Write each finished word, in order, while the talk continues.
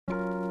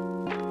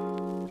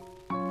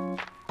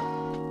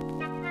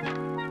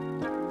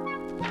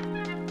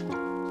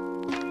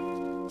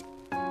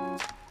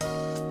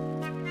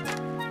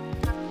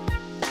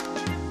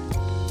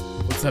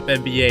What's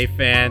up, NBA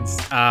fans?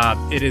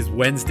 It is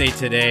Wednesday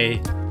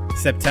today,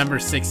 September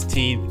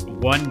 16th,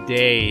 one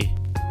day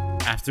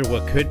after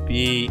what could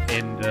be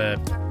in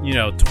the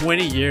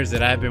 20 years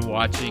that I've been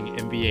watching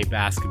NBA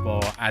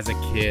basketball as a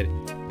kid.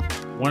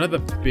 One of the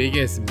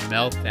biggest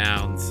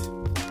meltdowns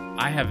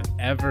I have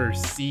ever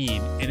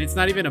seen, and it's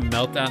not even a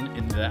meltdown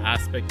in the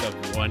aspect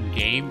of one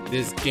game.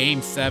 This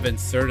game 7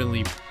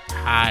 certainly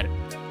had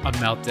a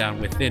meltdown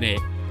within it,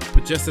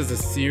 but just as a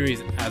series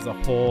as a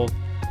whole,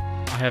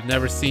 I have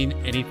never seen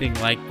anything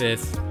like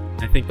this.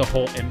 I think the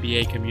whole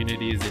NBA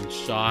community is in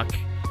shock.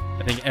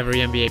 I think every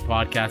NBA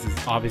podcast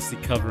is obviously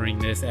covering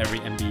this. Every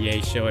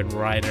NBA show and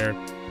writer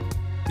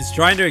is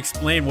trying to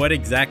explain what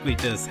exactly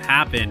just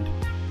happened.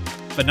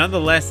 But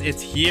nonetheless,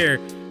 it's here.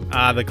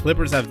 The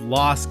Clippers have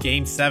lost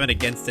Game 7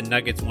 against the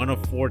Nuggets,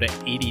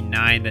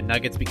 104-89. The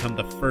Nuggets become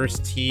the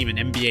first team in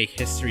NBA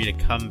history to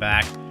come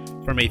back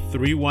from a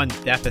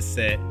 3-1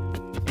 deficit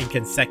in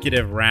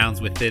consecutive rounds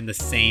within the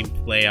same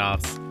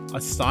playoffs.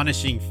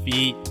 Astonishing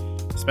feat,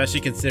 especially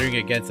considering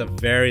against a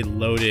very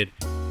loaded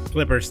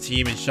Clippers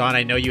team. And Sean,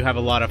 I know you have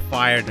a lot of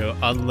fire to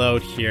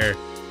unload here,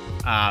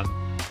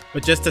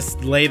 but just to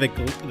lay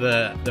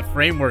the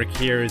framework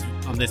here is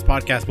on this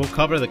podcast, we'll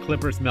cover the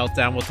Clippers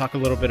meltdown. We'll talk a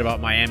little bit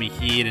about Miami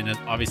Heat and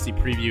obviously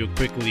preview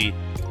quickly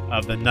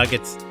of the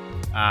Nuggets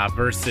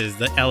versus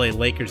the LA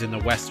Lakers in the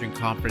Western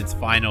Conference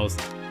Finals.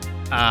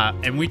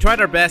 And we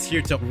tried our best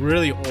here to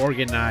really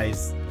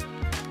organize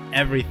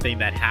everything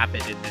that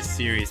happened in this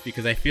series,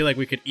 because I feel like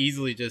we could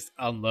easily just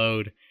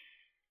unload,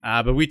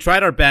 but we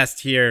tried our best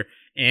here.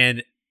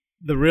 And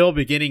the real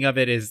beginning of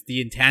it is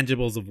the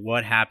intangibles of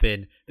what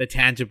happened, the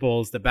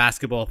tangibles, the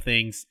basketball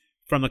things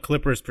from a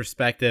Clippers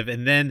perspective,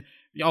 and then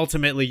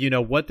ultimately,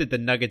 what did the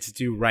Nuggets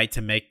do right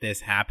to make this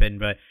happen?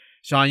 But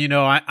Sean,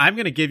 I'm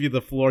going to give you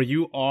the floor.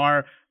 You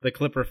are the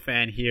Clipper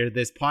fan here.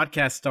 This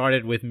podcast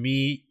started with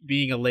me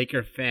being a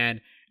Laker fan,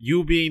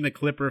 you being the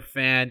Clipper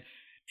fan.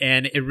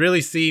 And it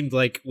really seemed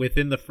like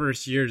within the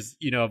first years,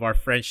 of our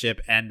friendship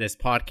and this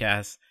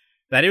podcast,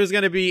 that it was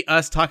going to be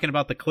us talking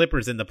about the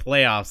Clippers in the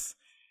playoffs.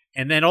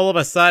 And then all of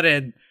a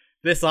sudden,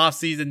 this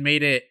offseason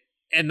made it,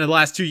 and the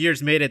last 2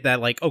 years made it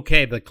that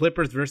okay, the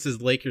Clippers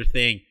versus Laker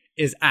thing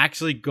is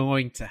actually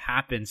going to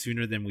happen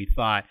sooner than we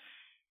thought.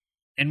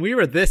 And we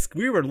were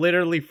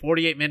literally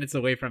 48 minutes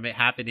away from it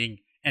happening,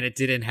 and it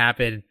didn't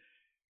happen.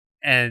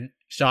 And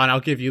Sean, I'll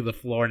give you the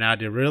floor now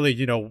to really,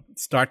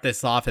 start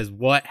this off as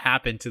what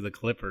happened to the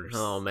Clippers.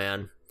 Oh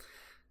man,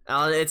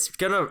 Alan, it's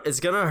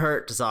gonna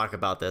hurt to talk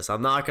about this.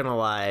 I'm not gonna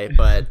lie,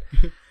 but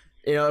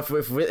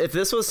if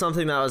this was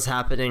something that was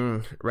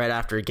happening right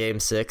after Game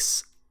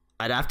 6,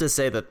 I'd have to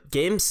say that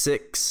Game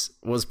 6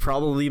 was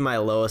probably my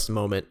lowest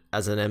moment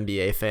as an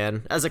NBA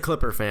fan, as a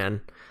Clipper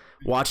fan,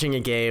 watching a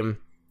game.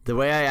 The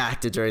way I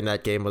acted during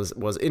that game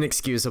was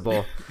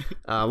inexcusable.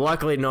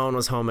 Luckily, no one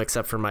was home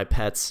except for my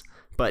pets.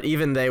 But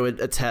even they would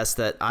attest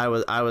that I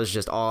was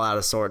just all out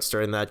of sorts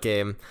during that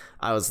game.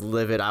 I was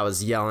livid. I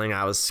was yelling.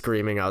 I was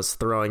screaming. I was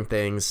throwing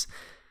things.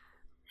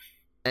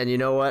 And you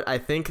know what? I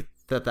think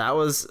that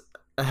was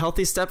a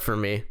healthy step for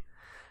me.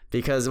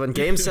 Because when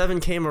Game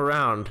 7 came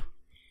around,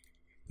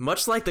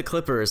 much like the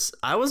Clippers,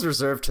 I was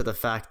reserved to the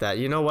fact that,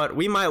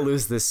 we might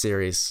lose this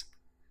series.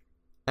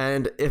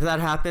 And if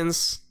that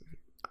happens,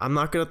 I'm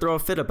not going to throw a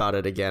fit about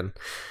it again.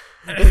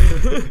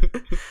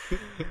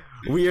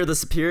 We are the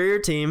superior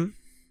team.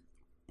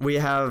 We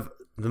have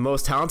the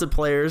most talented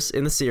players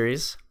in the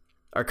series.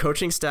 Our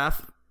coaching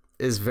staff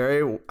is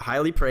very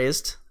highly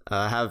praised.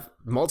 Have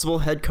multiple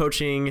head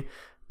coaching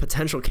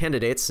potential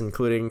candidates,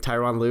 including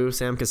Tyronn Lue,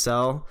 Sam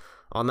Cassell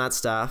on that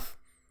staff.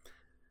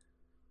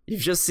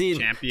 You've just seen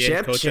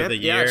coach of the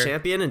year.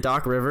 Champion and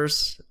Doc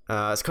Rivers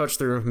has coached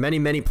through many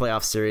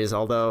playoff series.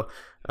 Although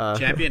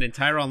champion and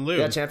Tyronn Lue.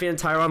 Yeah, champion and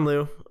Tyronn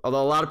Lue.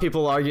 Although a lot of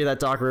people argue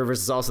that Doc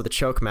Rivers is also the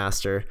choke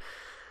master.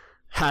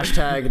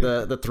 Hashtag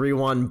the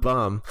 3-1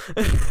 bum,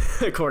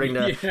 according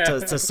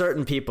to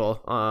certain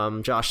people,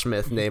 Josh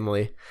Smith,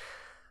 namely.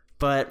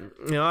 But,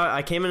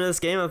 I came into this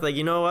game, I was like,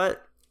 you know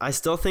what? I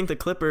still think the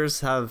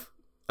Clippers have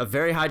a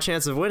very high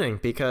chance of winning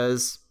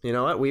because,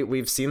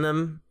 we've seen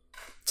them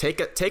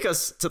take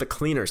us to the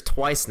cleaners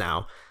twice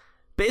now.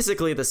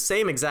 Basically the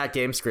same exact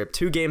game script,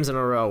 2 games in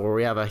a row where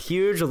we have a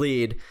huge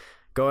lead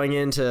going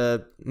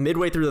into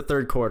midway through the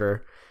third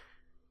quarter,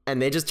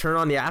 and they just turn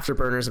on the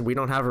afterburners and we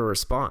don't have a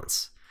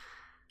response.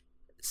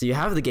 So you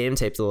have the game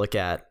tape to look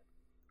at.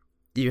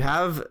 You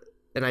have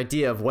an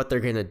idea of what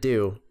they're going to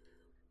do.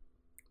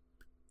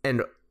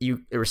 And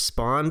you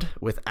respond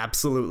with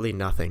absolutely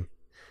nothing.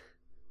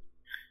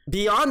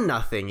 Beyond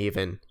nothing,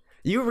 even.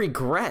 You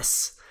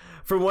regress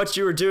from what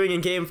you were doing in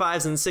Game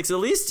 5s and 6. At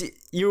least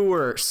you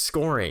were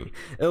scoring.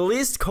 At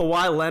least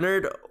Kawhi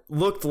Leonard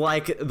looked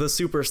like the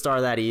superstar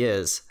that he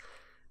is.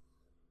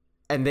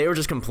 And they were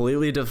just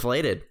completely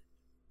deflated.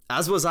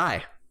 As was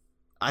I.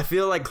 I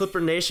feel like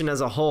Clipper Nation as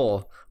a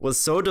whole was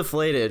so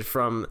deflated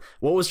from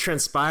what was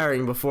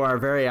transpiring before our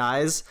very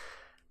eyes.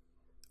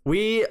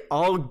 We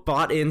all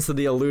bought into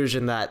the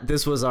illusion that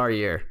this was our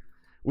year.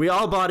 We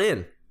all bought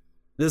in.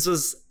 This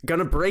was going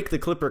to break the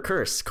Clipper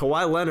curse.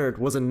 Kawhi Leonard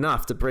was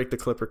enough to break the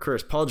Clipper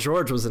curse. Paul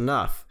George was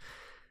enough.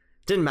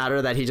 Didn't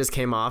matter that he just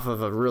came off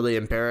of a really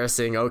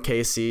embarrassing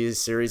OKC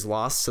series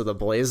loss to the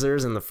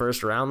Blazers in the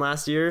first round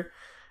last year.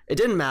 It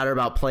didn't matter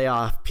about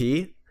playoff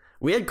P.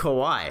 We had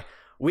Kawhi.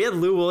 We had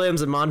Lou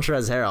Williams and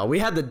Montrezl Harrell. We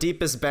had the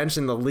deepest bench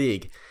in the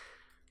league.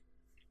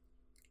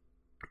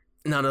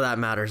 None of that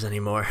matters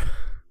anymore.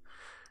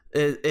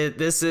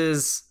 This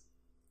is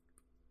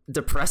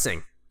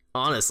depressing,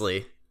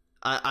 honestly.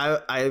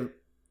 I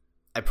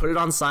put it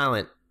on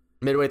silent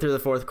midway through the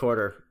fourth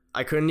quarter.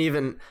 I couldn't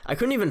even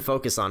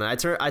focus on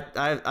it.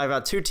 I've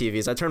got two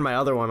TVs. I turned my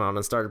other one on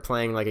and started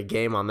playing like a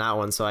game on that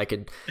one so I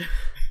could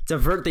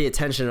divert the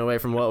attention away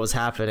from what was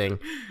happening.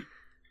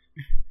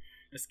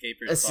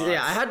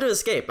 Yeah, I had to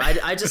escape.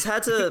 I just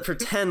had to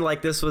pretend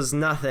like this was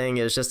nothing.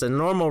 It was just a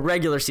normal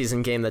regular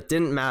season game that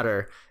didn't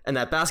matter, and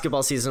that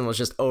basketball season was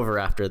just over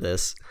after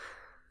this.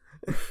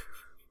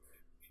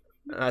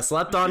 I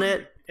slept on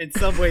it. In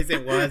some ways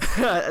it was.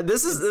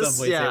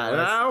 Yeah,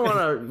 and I don't want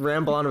to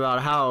ramble on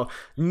about how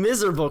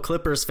miserable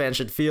Clippers fans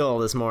should feel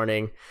this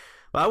morning.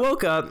 But I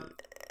woke up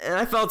and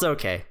I felt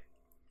okay.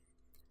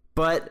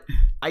 But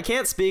I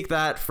can't speak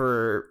that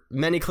for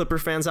many Clipper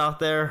fans out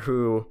there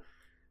who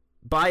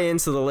buy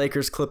into the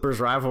Lakers-Clippers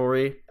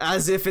rivalry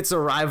as if it's a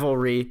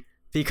rivalry,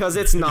 because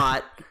it's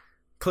not.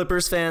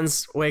 Clippers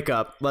fans, wake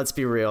up. Let's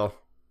be real.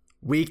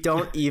 We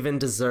don't even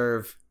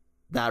deserve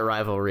that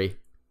rivalry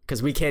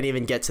because we can't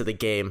even get to the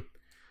game.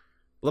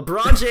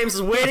 LeBron James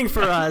is waiting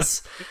for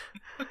us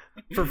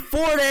for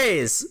 4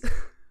 days.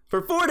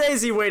 For 4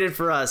 days he waited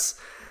for us.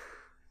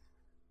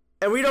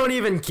 And we don't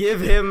even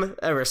give him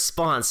a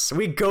response.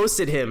 We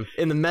ghosted him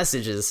in the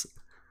messages.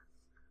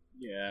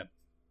 Yeah.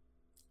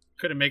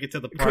 Couldn't make it to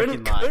the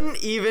parking lot.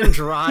 Couldn't even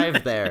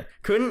drive there.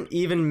 Couldn't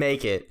even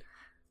make it.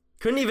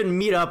 Couldn't even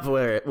meet up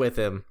with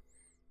him.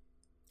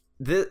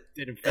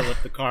 Didn't fill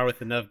up the car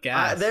with enough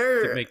gas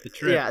to make the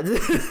trip. Yeah.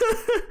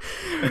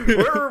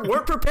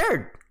 We're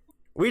prepared.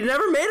 We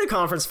never made a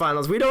conference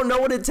finals. We don't know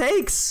what it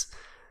takes.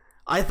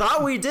 I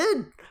thought we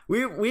did.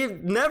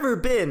 We've never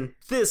been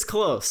this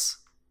close.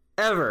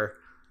 Ever.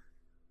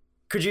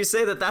 Could you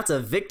say that that's a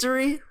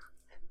victory?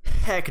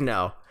 Heck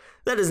no.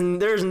 There's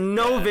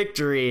no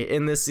victory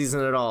in this season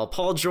at all.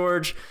 Paul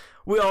George,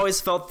 we always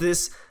felt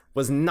this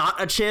was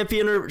not a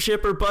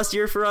championship or bust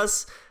year for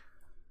us.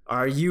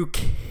 Are you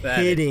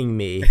kidding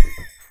me?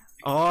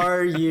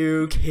 Are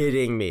you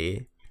kidding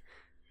me?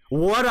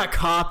 What a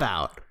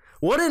cop-out.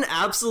 What an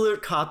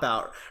absolute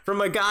cop-out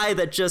from a guy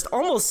that just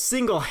almost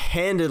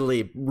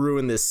single-handedly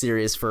ruined this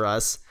series for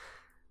us.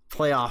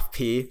 Playoff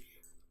P.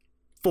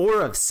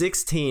 4 of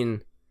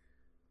 16.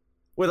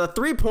 With a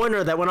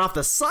three-pointer that went off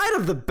the side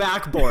of the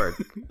backboard.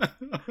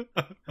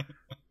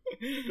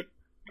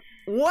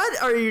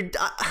 What are you...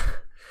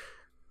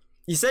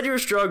 You said you were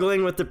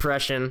struggling with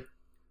depression.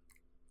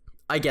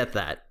 I get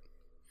that.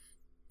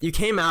 You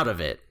came out of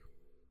it.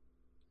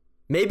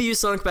 Maybe you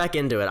sunk back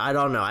into it. I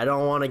don't know. I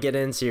don't want to get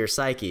into your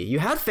psyche. You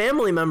had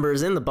family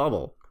members in the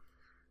bubble.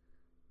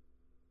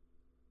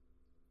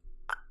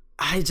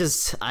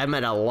 I'm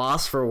at a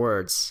loss for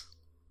words.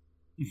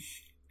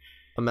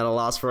 I'm at a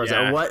loss for words.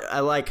 Yeah.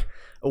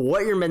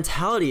 What your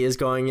mentality is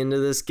going into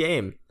this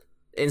game.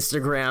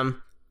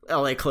 Instagram,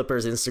 LA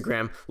Clippers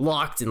Instagram,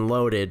 locked and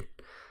loaded.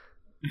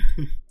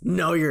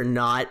 No, you're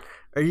not.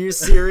 Are you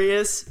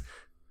serious?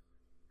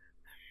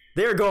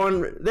 They were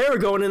going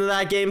into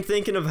that game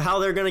thinking of how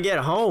they're going to get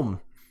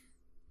home.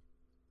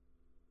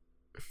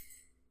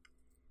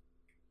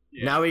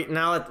 Yeah.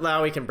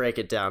 Now we can break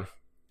it down.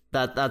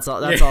 That's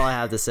all I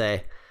have to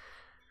say.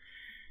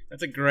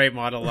 That's a great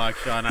monologue,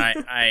 Sean.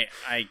 I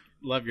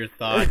love your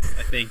thoughts.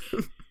 I think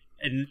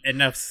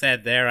enough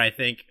said there, I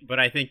think. But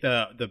I think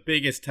the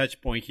biggest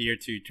touch point here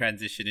to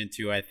transition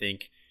into, I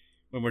think,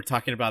 when we're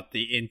talking about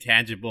the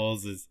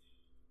intangibles is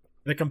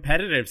the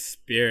competitive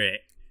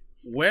spirit.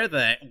 Where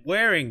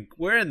in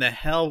the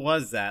hell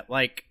was that?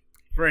 Like,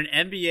 for an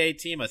NBA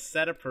team, a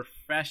set of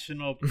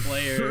professional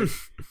players.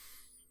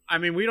 I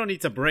mean, we don't need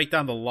to break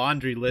down the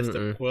laundry list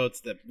of quotes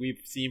that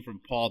we've seen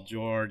from Paul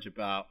George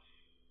about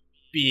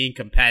being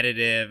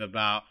competitive,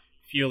 about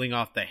fueling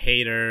off the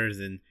haters,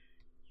 and,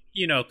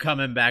 you know,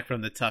 coming back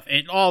from the tough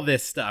and all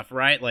this stuff,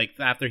 right? Like,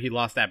 after he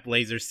lost that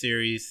Blazers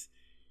series,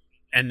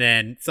 and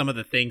then some of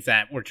the things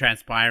that were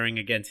transpiring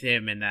against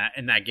him in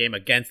that game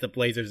against the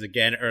Blazers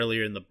again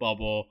earlier in the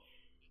bubble.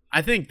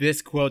 I think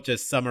this quote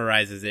just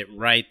summarizes it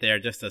right there.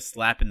 Just a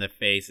slap in the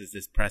face is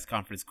this press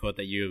conference quote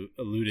that you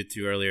alluded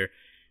to earlier.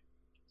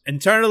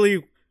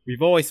 Internally,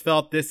 we've always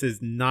felt this is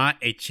not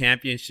a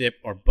championship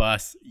or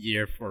bust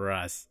year for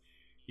us.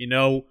 You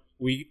know,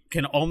 we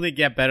can only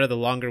get better the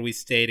longer we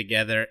stay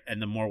together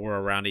and the more we're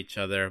around each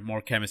other.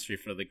 More chemistry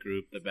for the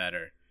group, the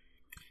better.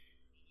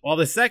 Well,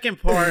 the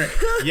second part,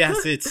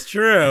 yes, it's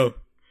true.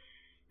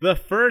 The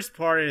first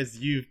part is,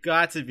 you've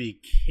got to be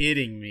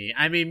kidding me.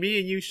 I mean, me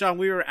and you, Sean,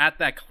 we were at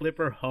that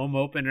Clipper home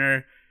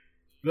opener.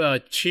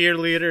 The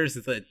cheerleaders,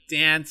 the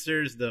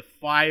dancers, the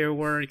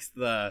fireworks,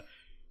 the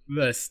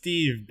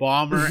Steve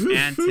Ballmer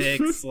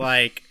antics.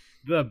 Like,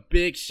 the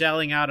big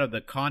shelling out of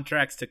the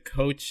contracts to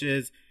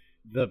coaches,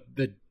 the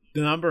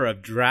number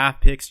of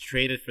draft picks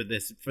traded for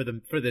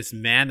this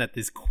man that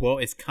this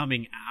quote is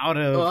coming out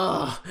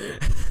of.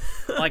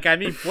 Like, I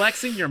mean,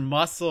 flexing your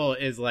muscle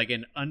is like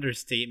an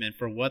understatement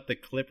for what the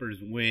Clippers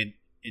went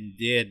and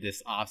did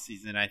this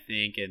offseason, I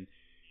think, and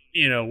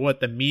you know what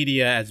the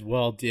media as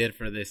well did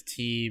for this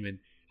team. And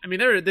I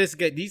mean,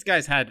 these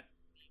guys had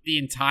the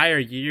entire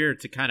year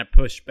to kind of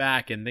push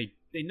back, and they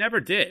never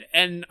did.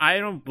 And I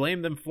don't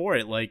blame them for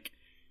it. Like,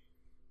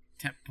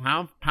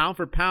 pound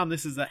for pound,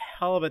 this is a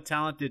hell of a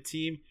talented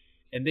team,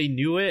 and they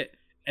knew it,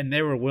 and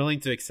they were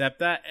willing to accept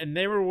that, and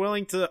they were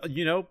willing to,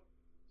 you know,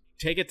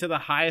 take it to the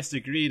highest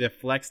degree to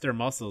flex their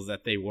muscles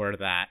that they were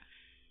that.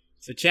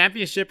 So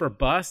championship or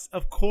bust?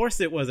 Of course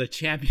it was a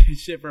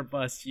championship or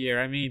bust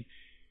year. I mean,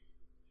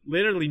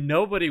 literally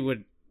nobody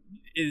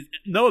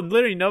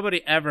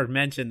ever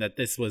mentioned that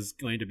this was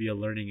going to be a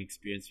learning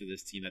experience for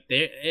this team. That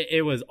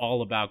it was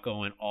all about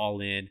going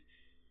all in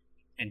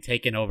and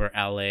taking over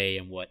LA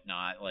and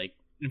whatnot. Like,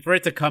 and for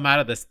it to come out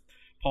of this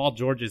Paul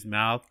George's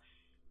mouth,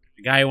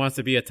 the guy who wants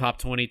to be a top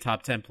 20,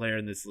 top 10 player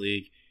in this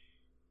league.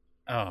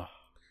 Oh,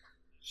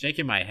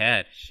 shaking my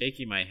head.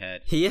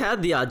 He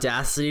had the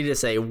audacity to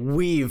say,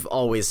 "We've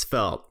always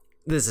felt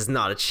this is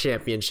not a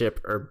championship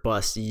or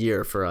bust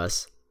year for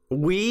us."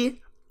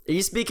 Are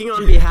you speaking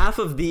on behalf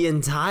of the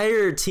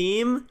entire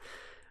team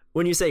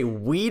when you say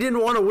we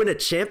didn't want to win a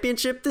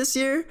championship this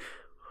year?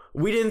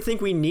 We didn't think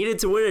we needed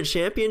to win a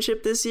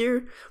championship this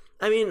year?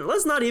 I mean,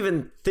 let's not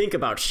even think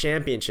about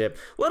championship,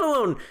 let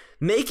alone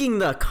making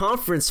the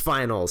conference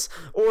finals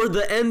or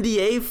the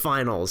NBA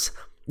finals.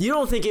 You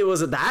don't think it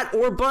was that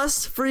or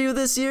bust for you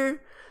this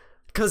year?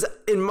 Because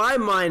in my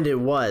mind it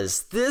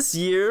was. This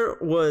year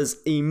was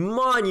a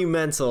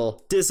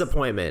monumental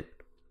disappointment.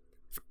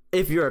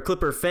 If you're a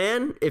Clipper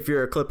fan, if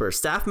you're a Clipper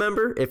staff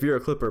member, if you're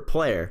a Clipper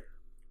player,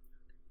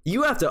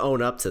 you have to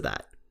own up to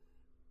that.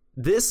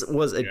 This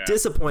was a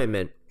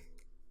disappointment.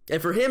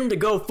 And for him to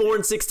go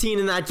 4-16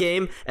 in that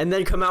game and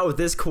then come out with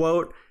this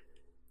quote,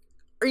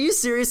 are you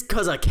serious?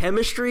 Because of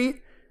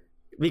chemistry?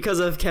 Because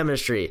of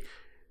chemistry.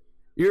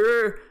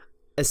 You're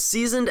a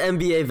seasoned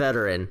NBA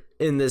veteran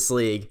in this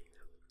league,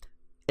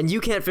 and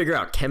you can't figure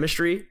out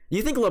chemistry?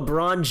 You think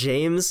LeBron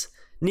James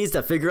needs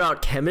to figure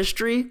out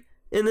chemistry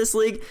in this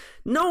league?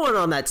 No one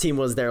on that team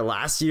was there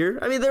last year.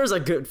 I mean, there was a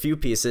good few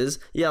pieces.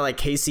 Yeah, like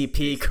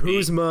KCP,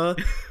 Kuzma,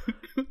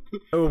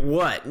 or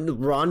what?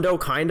 Rondo,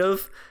 kind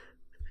of.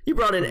 You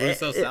brought in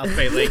Caruso, South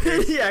Bay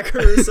Lakers. Yeah,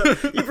 Caruso.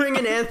 You bring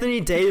in Anthony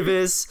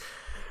Davis,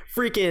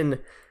 freaking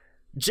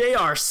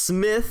J.R.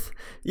 Smith.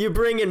 You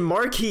bring in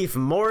Markieff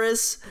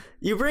Morris.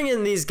 You bring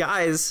in these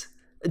guys,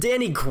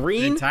 Danny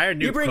Green.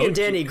 You bring in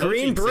Danny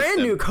Green,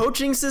 brand new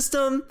coaching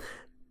system.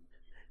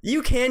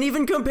 You can't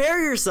even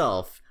compare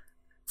yourself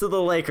to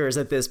the Lakers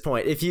at this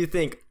point. If you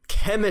think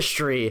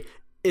chemistry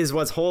is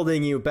what's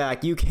holding you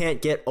back, you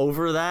can't get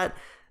over that.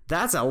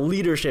 That's a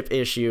leadership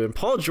issue. And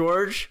Paul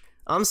George,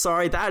 I'm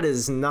sorry, that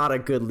is not a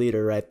good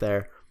leader right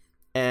there.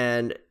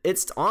 And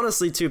it's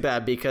honestly too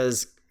bad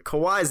because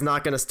Kawhi's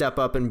not going to step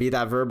up and be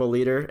that verbal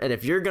leader. And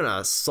if you're going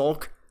to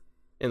sulk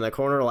in the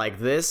corner like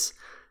this,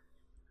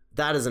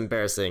 that is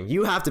embarrassing.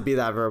 You have to be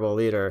that verbal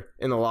leader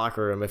in the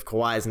locker room if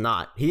Kawhi's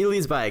not. He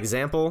leads by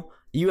example.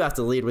 You have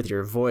to lead with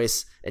your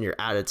voice and your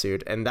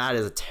attitude. And that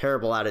is a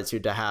terrible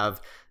attitude to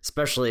have,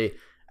 especially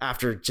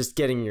after just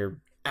getting your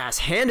ass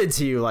handed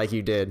to you like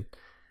you did.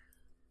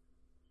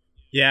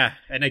 Yeah,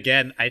 and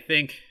again, I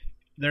think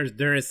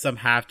there is some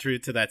half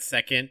truth to that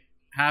second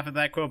half of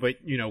that quote, but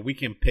you know, we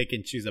can pick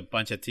and choose a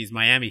bunch of teams.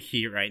 Miami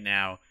Heat right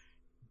now,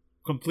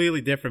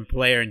 completely different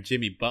player, and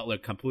Jimmy Butler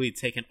completely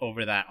taking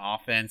over that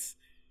offense.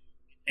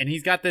 And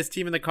he's got this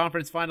team in the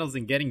conference finals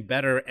and getting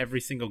better every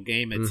single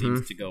game it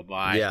seems to go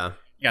by. Yeah.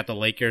 You got the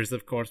Lakers,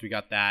 of course. We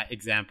got that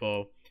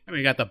example. I mean,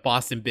 we got the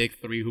Boston Big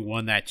Three who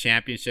won that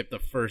championship the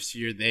first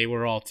year they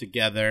were all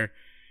together.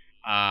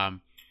 The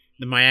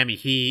Miami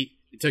Heat,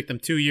 it took them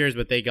 2 years,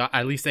 but they got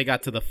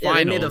to the finals. Yeah,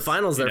 they made the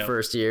finals their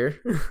first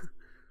year.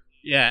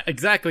 Yeah,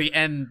 exactly.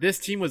 And this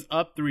team was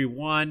up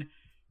 3-1.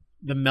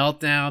 The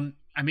meltdown.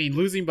 I mean,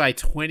 losing by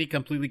 20,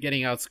 completely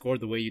getting outscored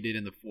the way you did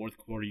in the fourth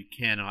quarter, you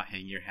cannot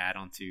hang your hat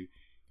onto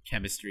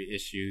chemistry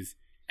issues.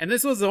 And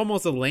this was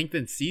almost a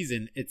lengthened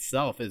season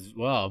itself as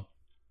well.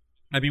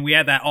 I mean, we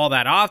had all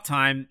that off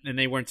time and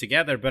they weren't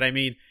together, but I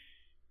mean,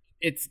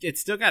 it's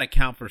still got to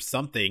count for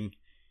something.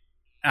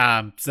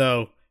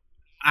 So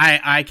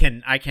I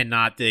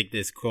cannot dig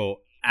this quote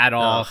at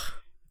all.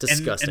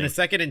 Disgusting. And the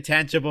second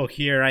intangible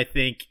here, I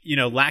think, you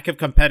know, lack of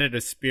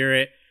competitive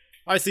spirit.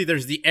 Obviously,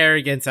 there's the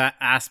arrogance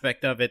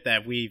aspect of it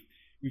that we've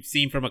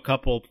seen from a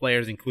couple of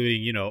players,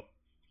 including, you know,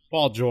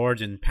 Paul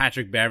George and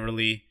Patrick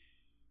Beverly.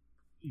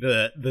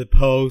 The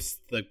post,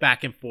 the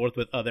back and forth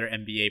with other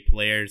NBA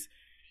players.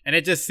 And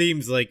it just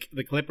seems like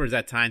the Clippers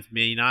at times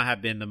may not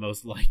have been the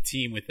most liked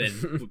team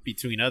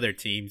between other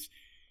teams.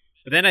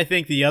 But then I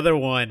think the other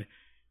one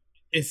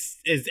is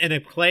and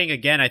it playing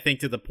again, I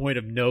think, to the point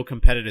of no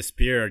competitive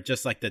spirit, or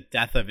just like the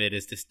death of it,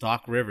 is this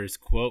Doc Rivers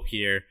quote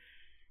here,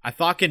 I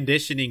thought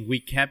conditioning, we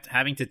kept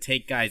having to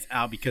take guys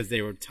out because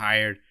they were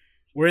tired.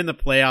 We're in the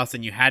playoffs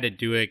and you had to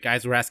do it.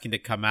 Guys were asking to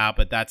come out,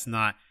 but that's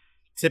not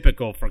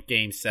typical for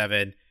Game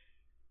 7.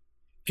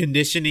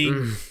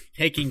 Conditioning,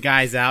 taking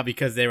guys out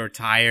because they were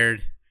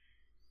tired.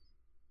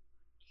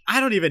 I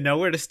don't even know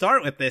where to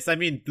start with this. I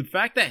mean, the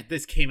fact that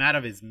this came out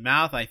of his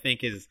mouth, I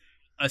think, is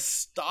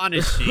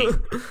astonishing.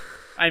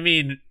 I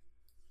mean,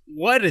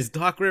 what is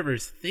Doc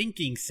Rivers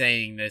thinking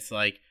saying this?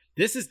 Like,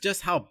 this is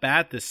just how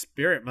bad the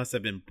spirit must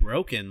have been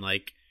broken.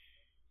 Like,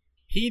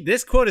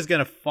 this quote is going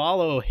to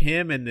follow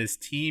him and this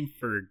team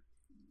for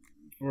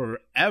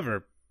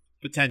forever,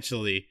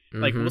 potentially.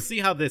 Like, we'll see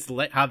how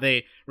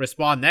they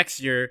respond next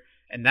year,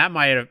 and that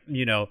might have,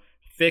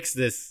 fixed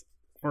this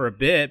for a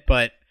bit,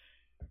 but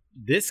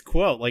this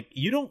quote, like,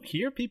 you don't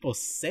hear people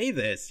say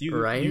this.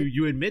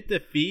 You admit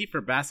defeat for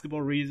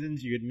basketball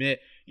reasons. You admit,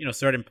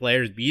 certain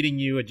players beating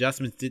you,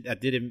 adjustments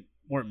that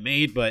weren't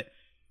made, but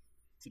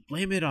to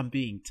blame it on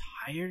being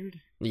tired,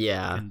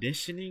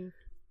 conditioning,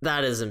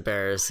 that is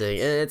embarrassing.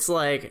 And it's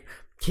like,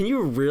 can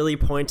you really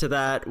point to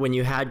that when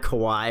you had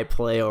Kawhi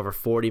play over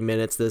 40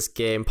 minutes this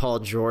game, Paul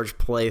George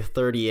play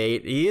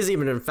 38? He is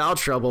even in foul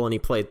trouble and he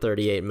played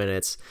 38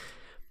 minutes.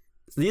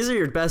 These are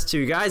your best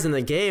two guys in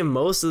the game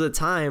most of the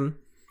time.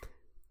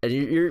 And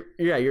your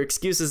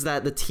excuse is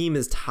that the team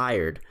is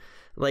tired.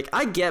 Like,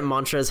 I get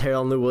Montrezl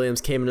Harrell and Lou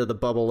Williams came into the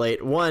bubble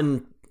late.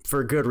 One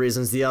for good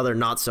reasons, the other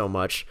not so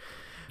much.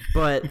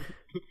 But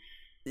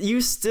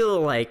you still,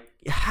 like,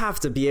 have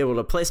to be able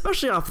to play,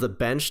 especially off the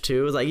bench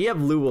too. Like, you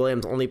have Lou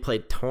Williams only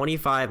played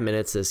 25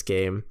 minutes this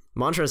game.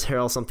 Montrezl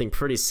Harrell something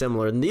pretty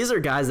similar. And these are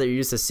guys that you're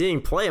used to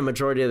seeing play a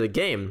majority of the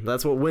game.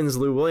 That's what wins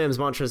Lou Williams,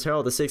 Montrezl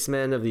Harrell the sixth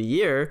man of the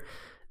year,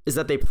 is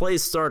that they play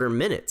starter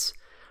minutes.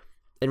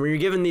 And when you're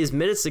giving these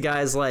minutes to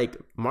guys like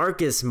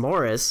Marcus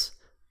Morris,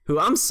 who,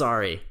 I'm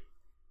sorry,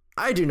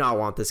 I do not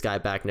want this guy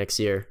back next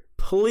year.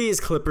 Please,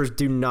 Clippers,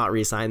 do not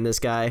re-sign this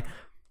guy.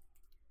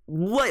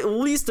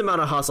 Least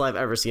amount of hustle I've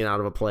ever seen out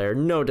of a player.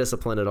 No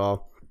discipline at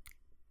all.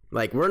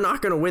 Like, we're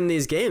not going to win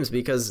these games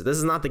because this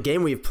is not the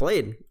game we've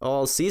played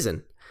all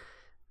season.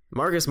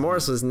 Marcus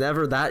Morris was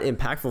never that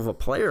impactful of a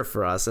player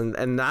for us,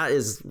 and that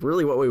is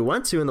really what we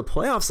went to in the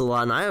playoffs a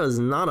lot, and I was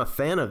not a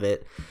fan of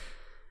it.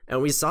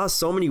 And we saw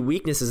so many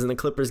weaknesses in the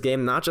Clippers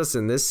game, not just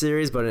in this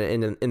series, but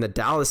in the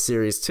Dallas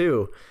series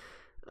too,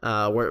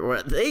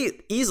 where they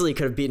easily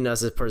could have beaten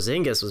us if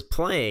Porzingis was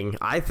playing,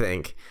 I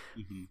think.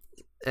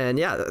 And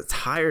yeah,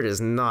 tired is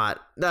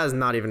not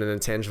even an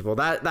intangible.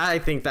 That I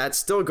think that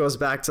still goes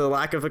back to the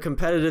lack of a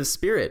competitive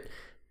spirit.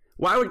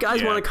 Why would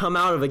guys want to come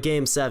out of a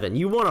Game 7?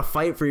 You want to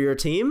fight for your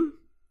team?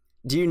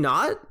 Do you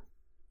not?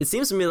 It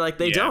seems to me like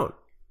they don't.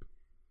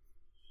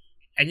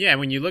 And yeah,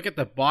 when you look at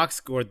the box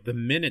score, the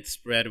minute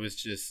spread was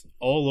just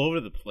all over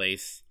the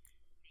place.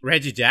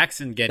 Reggie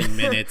Jackson getting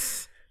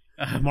minutes.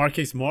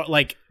 Marcus Moore,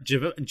 like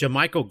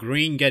Jermichael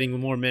Green getting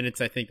more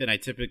minutes, I think, than I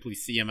typically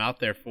see him out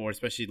there for,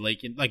 especially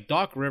late. Like,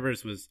 Doc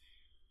Rivers was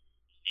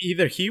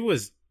either he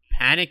was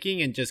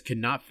panicking and just could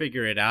not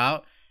figure it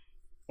out,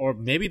 or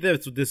maybe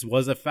this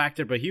was a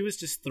factor, but he was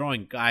just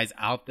throwing guys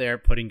out there,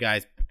 putting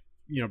guys,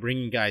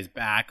 bringing guys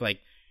back. Like,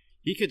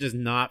 he could just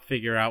not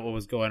figure out what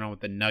was going on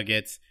with the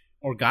Nuggets,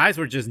 or guys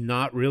were just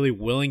not really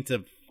willing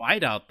to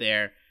fight out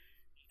there.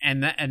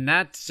 And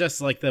that's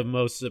just like the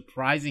most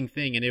surprising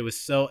thing. And it was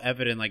so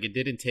evident. Like, it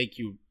didn't take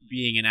you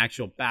being an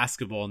actual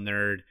basketball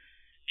nerd,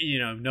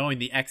 knowing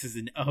the X's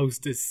and O's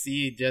to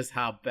see just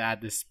how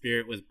bad the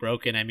spirit was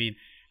broken. I mean,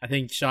 I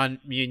think, Sean,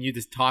 me and you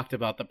just talked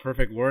about the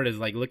perfect word is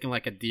like looking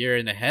like a deer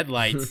in the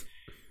headlights,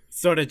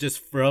 sort of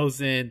just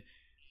frozen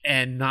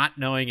and not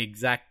knowing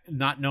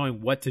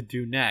what to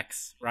do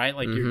next, right?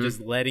 Like, you're just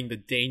letting the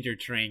danger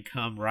train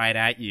come right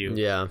at you.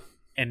 Yeah.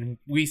 And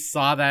we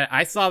saw that.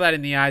 I saw that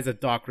in the eyes of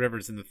Doc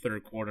Rivers in the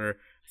third quarter.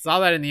 I saw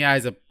that in the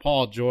eyes of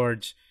Paul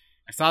George.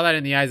 I saw that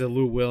in the eyes of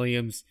Lou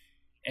Williams.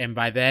 And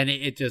by then,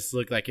 it just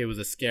looked like it was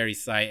a scary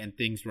sight and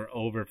things were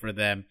over for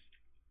them.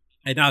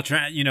 And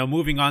now,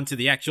 moving on to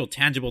the actual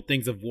tangible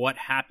things of what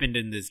happened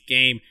in this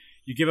game.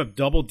 You give up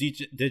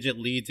double-digit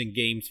leads in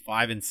games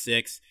 5 and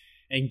 6.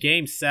 In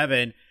game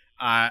 7,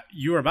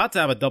 you were about to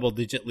have a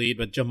double-digit lead,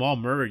 but Jamal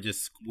Murray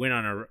just went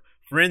on a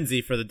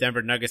frenzy for the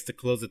Denver Nuggets to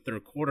close the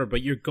third quarter.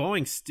 But you're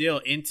going still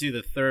into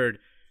the third,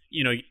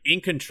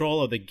 in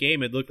control of the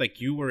game. It looked like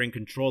you were in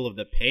control of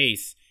the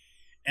pace.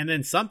 And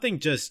then something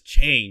just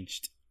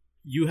changed.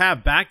 You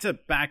have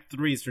back-to-back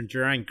threes from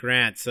Jerami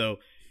Grant. So,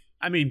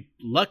 I mean,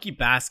 lucky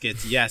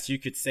baskets, yes, you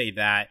could say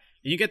that.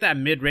 And you get that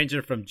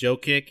mid-ranger from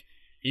Jokic,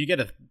 and you get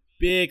a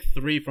big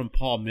three from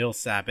Paul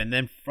Millsap. And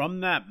then from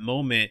that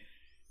moment,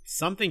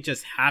 something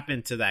just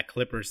happened to that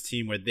Clippers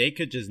team where they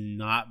could just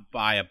not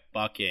buy a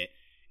bucket.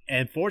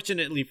 And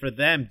fortunately for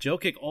them,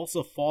 Jokic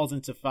also falls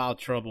into foul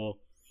trouble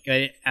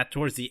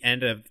towards the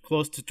end of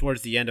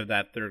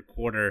that third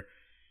quarter.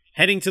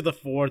 Heading to the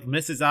fourth,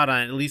 misses out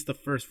on at least the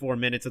first 4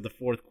 minutes of the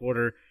fourth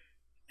quarter.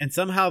 And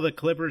somehow the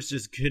Clippers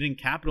just couldn't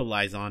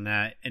capitalize on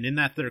that. And in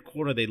that third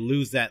quarter, they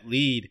lose that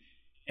lead.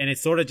 And it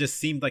sort of just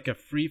seemed like a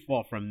free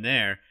fall from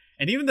there.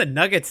 And even the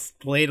Nuggets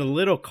played a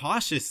little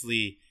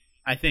cautiously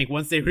I think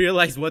once they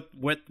realized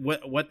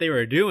what they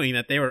were doing,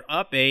 that they were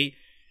up 8,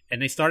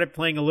 and they started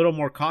playing a little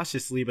more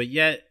cautiously, but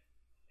yet,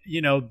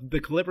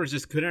 the Clippers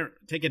just couldn't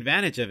take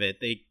advantage of it.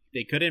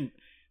 They couldn't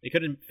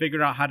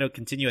figure out how to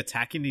continue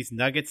attacking these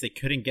Nuggets. They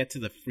couldn't get to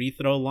the free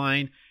throw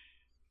line.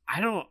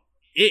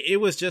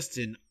 It was just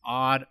an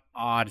odd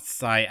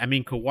sight. I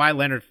mean, Kawhi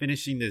Leonard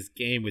finishing this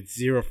game with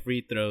 0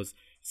 free throws,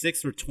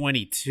 6 for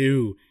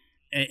 22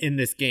 in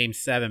this game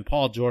 7.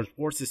 Paul George,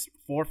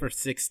 4 for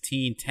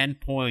 16, 10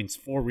 points,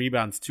 4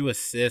 rebounds, 2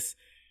 assists,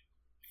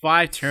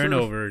 5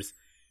 turnovers.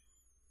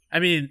 I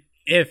mean,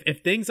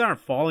 if things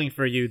aren't falling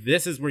for you,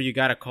 this is where you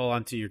got to call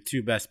on to your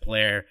 2 best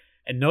player,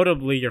 and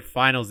notably your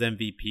finals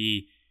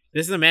MVP.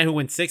 This is a man who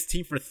went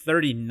 16 for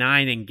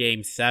 39 in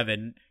game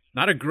 7.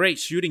 Not a great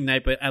shooting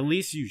night, but at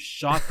least you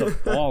shot the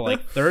ball.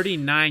 Like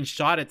 39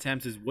 shot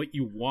attempts is what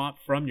you want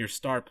from your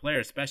star player,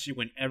 especially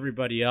when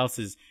everybody else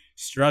is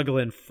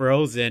struggling,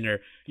 frozen, or,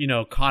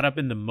 caught up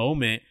in the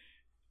moment.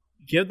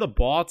 Give the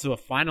ball to a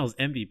finals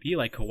MVP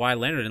like Kawhi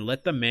Leonard and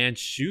let the man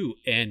shoot.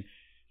 And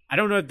I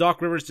don't know if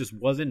Doc Rivers just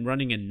wasn't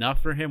running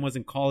enough for him,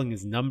 wasn't calling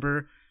his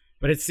number,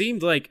 but it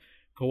seemed like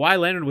Kawhi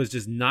Leonard was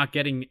just not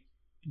getting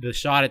the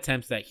shot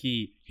attempts that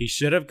he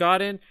should have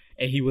gotten,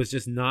 and he was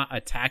just not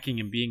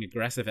attacking and being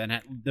aggressive, and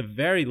at the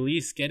very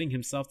least getting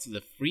himself to the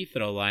free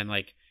throw line.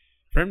 Like,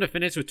 for him to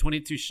finish with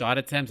 22 shot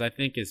attempts, I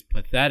think is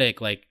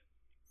pathetic. Like,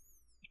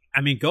 I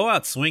mean, go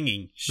out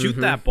swinging, shoot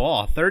that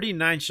ball.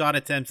 39 shot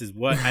attempts is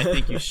what I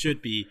think you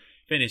should be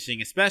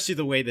finishing, especially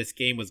the way this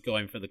game was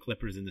going for the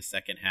Clippers in the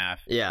second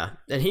half. Yeah,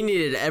 and he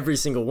needed every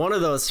single one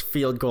of those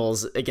field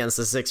goals against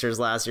the Sixers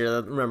last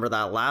year. Remember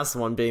that last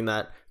one being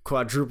that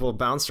quadruple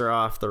bouncer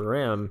off the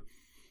rim.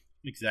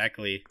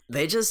 Exactly.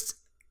 They just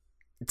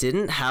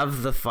didn't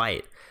have the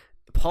fight.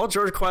 Paul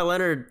George, Kawhi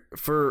Leonard,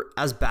 for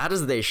as bad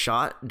as they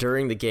shot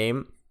during the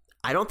game,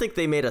 I don't think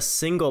they made a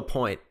single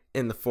point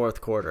in the fourth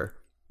quarter.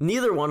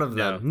 Neither one of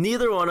them. No.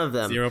 Neither one of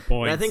them. 0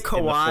 points. And I think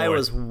Kawhi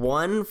was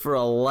 1 for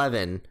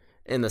 11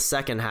 in the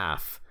second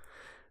half,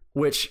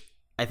 which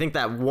I think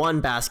that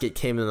one basket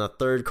came in the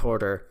third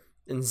quarter.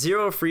 And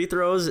 0 free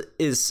throws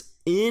is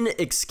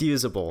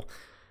inexcusable.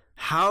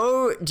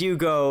 How do you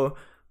go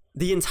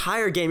the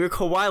entire game? You're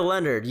Kawhi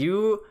Leonard.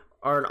 You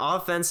are an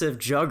offensive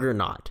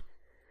juggernaut.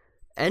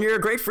 And you're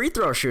a great free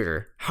throw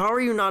shooter. How are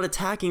you not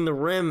attacking the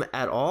rim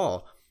at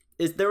all?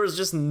 There was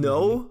just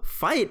no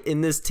fight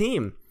in this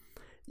team.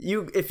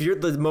 If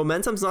the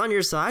momentum's on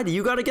your side,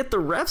 you got to get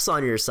the refs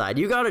on your side.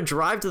 You got to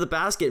drive to the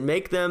basket,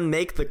 make them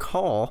make the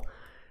call,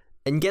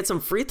 and get some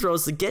free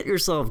throws to get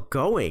yourself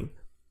going.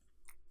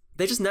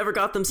 They just never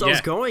got themselves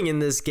going in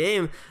this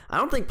game. I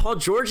don't think Paul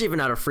George even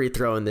had a free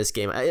throw in this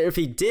game. If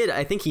he did,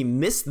 I think he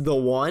missed the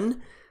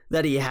one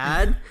that he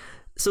had.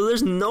 So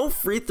there's no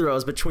free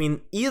throws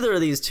between either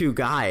of these two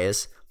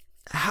guys.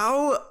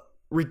 How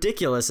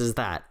ridiculous is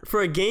that?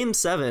 For a game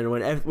 7,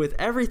 when with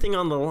everything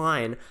on the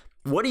line,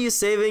 what are you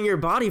saving your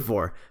body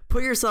for?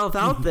 Put yourself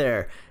out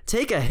there.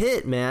 Take a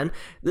hit, man.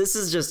 This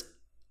is just,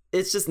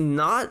 it's just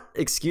not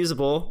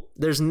excusable.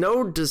 There's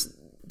no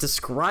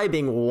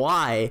describing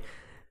why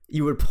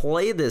you would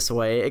play this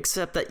way,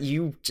 except that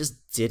you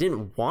just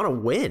didn't want to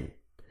win.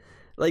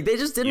 Like, they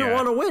just didn't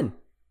want to win.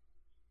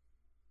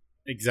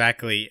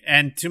 Exactly.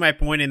 And to my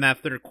point, in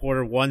that third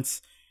quarter,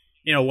 once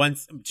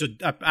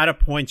at a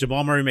point,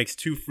 Jamal Murray makes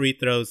 2 free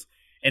throws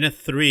and a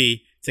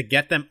 3 to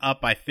get them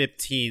up by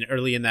 15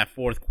 early in that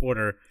fourth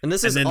quarter. And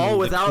this is all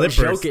without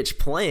Jokic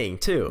playing,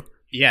 too.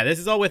 Yeah, this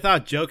is all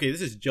without Jokic.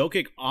 This is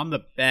Jokic on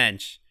the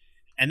bench.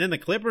 And then the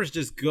Clippers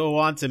just go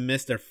on to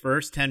miss their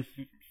first 10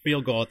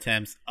 field goal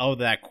attempts of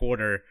that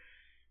quarter.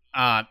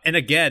 And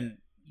again,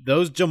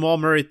 that Jamal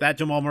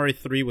Murray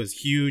 3 was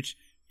huge.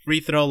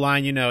 Free throw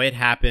line, it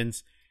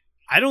happens.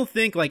 I don't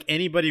think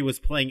anybody was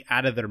playing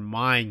out of their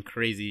mind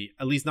crazy,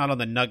 at least not on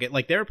the Nugget.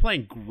 They were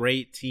playing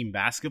great team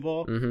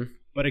basketball. Mm-hmm.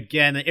 But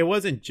again, it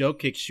wasn't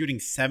Jokic shooting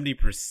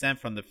 70%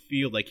 from the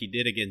field like he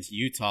did against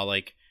Utah.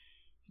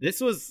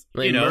 This was,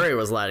 Murray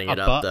was lighting it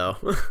up, though.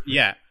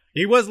 Yeah,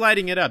 he was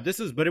lighting it up.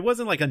 But it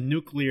wasn't like a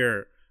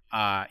nuclear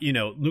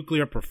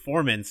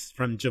performance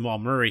from Jamal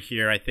Murray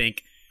here, I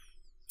think.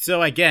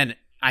 So again,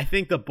 I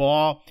think the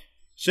ball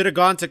should have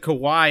gone to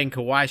Kawhi, and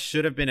Kawhi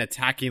should have been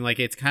attacking.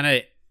 It's kind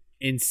of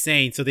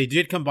insane. So they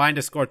did combine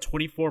to score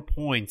 24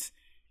 points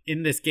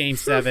in this game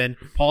 7.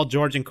 Paul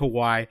George and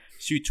Kawhi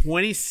shoot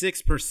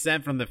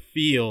 26% from the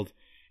field,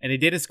 and they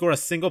didn't score a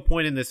single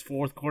point in this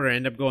fourth quarter.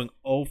 End up going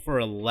 0 for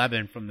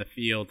 11 from the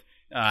field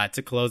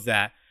to close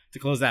that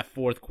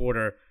fourth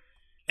quarter.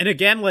 And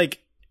again,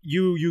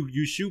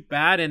 you shoot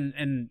bad,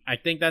 and I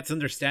think that's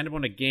understandable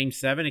in a game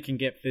 7. It can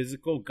get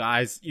physical.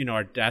 Guys,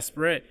 are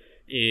desperate.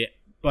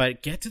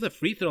 But get to the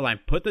free throw line.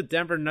 Put the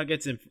Denver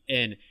Nuggets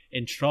in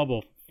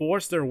trouble.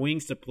 Force their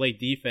wings to play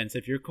defense.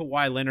 If you're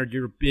Kawhi Leonard,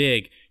 you're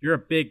big. You're a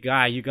big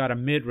guy. You got a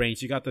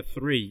mid-range. You got the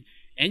 3.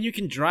 And you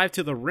can drive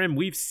to the rim.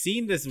 We've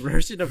seen this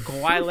version of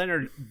Kawhi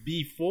Leonard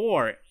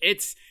before.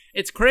 It's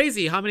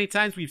crazy how many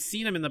times we've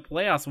seen him in the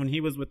playoffs when he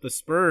was with the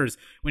Spurs,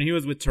 when he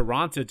was with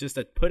Toronto, just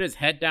to put his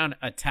head down,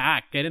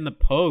 attack, get in the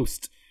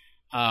post.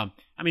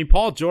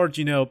 Paul George,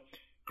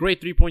 great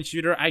 3-point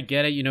shooter. I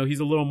get it. He's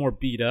a little more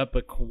beat up,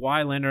 but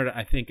Kawhi Leonard,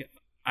 I think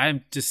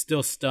I'm just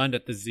still stunned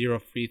at the 0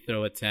 free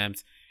throw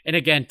attempts. And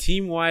again,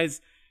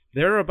 team-wise,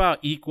 they're about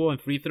equal in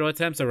free throw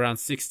attempts, around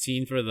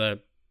 16 for the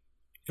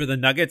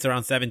Nuggets,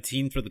 around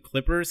 17 for the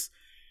Clippers.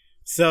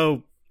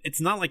 So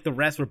it's not like the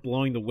rest were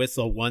blowing the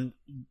whistle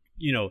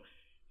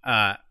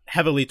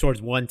heavily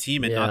towards one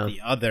team and not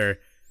the other.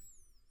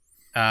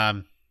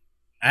 I'm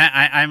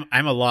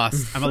a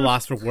loss. I'm a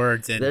loss for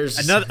words. And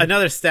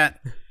another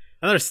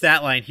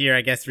stat line here,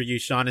 I guess, for you,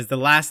 Sean, is the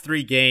last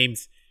 3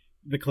 games,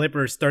 the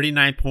Clippers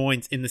 39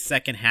 points in the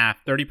second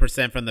half,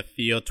 30% from the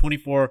field,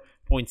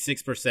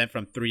 24.6%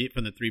 from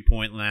the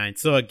 3-point line.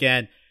 So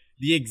again,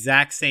 the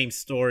exact same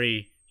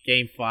story.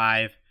 Game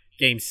 5,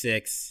 Game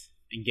 6,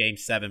 and Game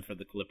 7 for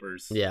the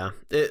Clippers. Yeah,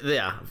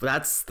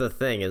 that's the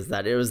thing, is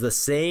that it was the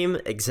same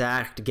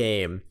exact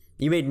game.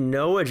 You made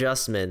no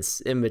adjustments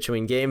in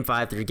between Game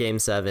 5 through Game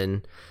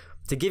 7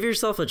 to give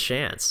yourself a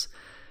chance.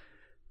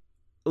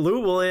 Lou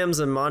Williams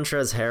and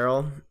Montrezl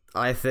Harrell,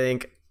 I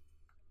think,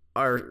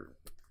 are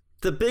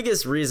the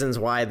biggest reasons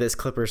why this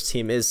Clippers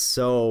team is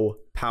so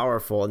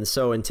powerful and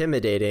so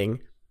intimidating,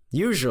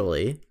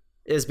 usually,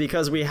 is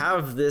because we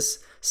have this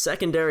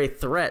secondary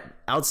threat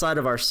outside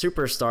of our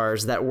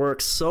superstars that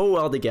works so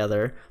well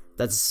together,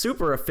 that's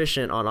super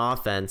efficient on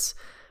offense,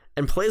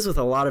 and plays with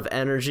a lot of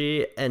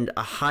energy and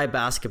a high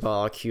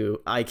basketball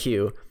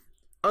IQ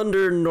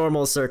under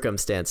normal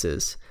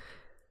circumstances.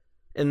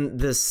 In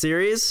this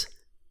series,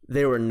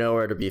 they were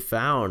nowhere to be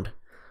found.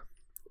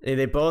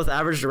 They both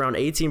averaged around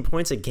 18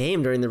 points a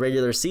game during the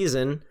regular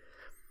season,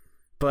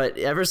 but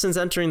ever since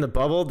entering the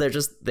bubble,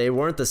 they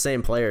weren't the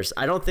same players.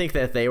 I don't think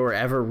that they were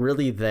ever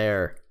really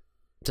there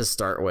to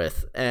start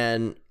with,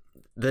 and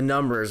the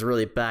numbers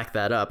really back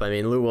that up. I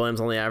mean, Lou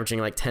Williams only averaging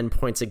like 10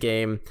 points a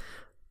game,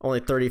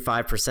 only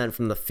 35%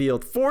 from the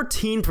field,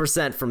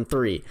 14% from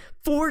 3.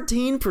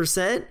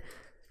 14%?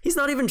 He's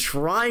not even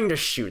trying to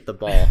shoot the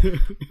ball.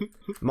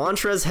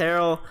 Montrezl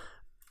Harrell,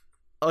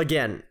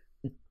 again,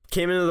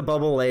 came into the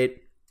bubble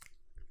late,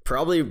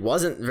 probably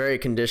wasn't very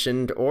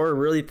conditioned or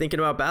really thinking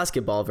about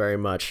basketball very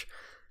much,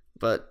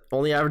 but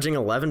only averaging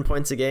 11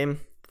 points a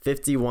game,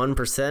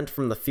 51%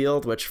 from the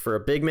field, which for a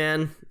big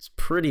man, is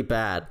pretty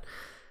bad.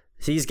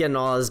 He's getting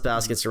all his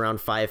baskets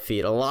around 5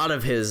 feet. A lot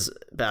of his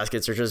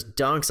baskets are just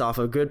dunks off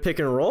of good pick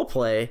and roll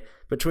play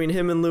between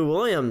him and Lou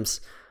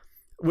Williams,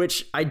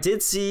 which I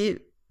did see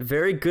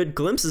very good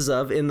glimpses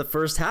of in the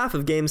first half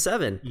of Game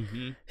 7.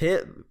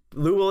 Mm-hmm.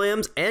 Lou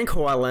Williams and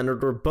Kawhi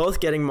Leonard were both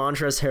getting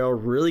Montrezl Harrell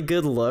really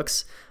good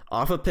looks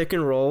off of pick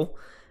and roll,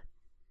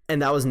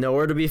 and that was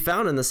nowhere to be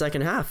found in the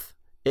second half.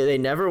 They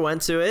never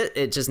went to it.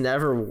 It just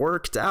never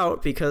worked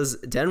out because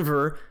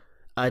Denver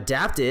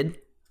adapted.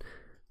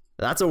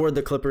 That's a word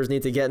the Clippers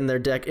need to get in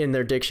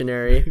their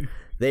dictionary.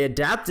 They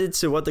adapted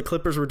to what the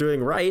Clippers were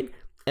doing right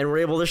and were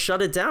able to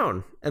shut it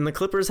down, and the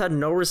Clippers had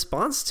no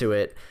response to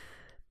it.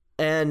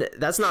 And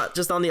that's not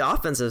just on the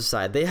offensive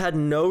side. They had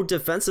no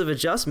defensive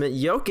adjustment.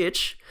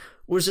 Jokic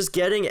was just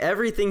getting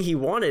everything he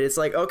wanted. It's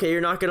like, okay,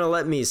 you're not going to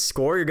let me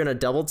score. You're going to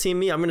double team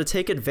me. I'm going to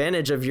take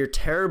advantage of your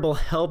terrible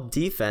help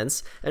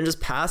defense and just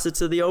pass it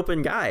to the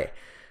open guy.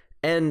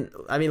 And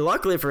I mean,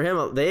 luckily for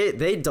him,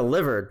 they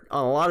delivered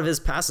on a lot of his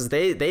passes.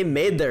 They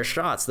made their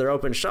shots, their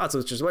open shots,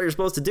 which is what you're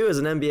supposed to do as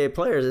an NBA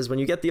player, is when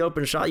you get the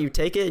open shot, you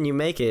take it and you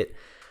make it.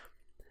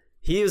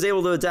 He was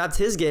able to adapt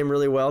his game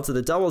really well to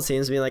the double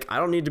teams, being like, I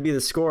don't need to be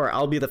the scorer.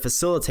 I'll be the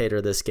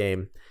facilitator this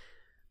game.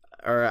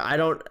 Or I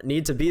don't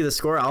need to be the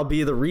scorer. I'll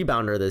be the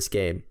rebounder this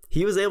game.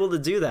 He was able to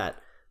do that.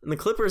 And the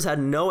Clippers had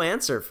no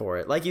answer for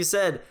it. Like you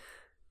said,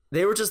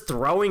 they were just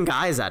throwing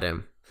guys at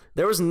him.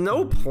 There was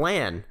no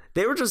plan.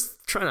 They were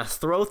just trying to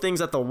throw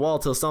things at the wall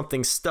till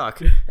something stuck,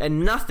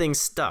 and nothing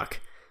stuck.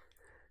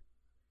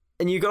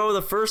 And you go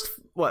the first,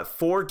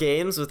 4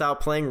 games without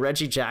playing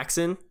Reggie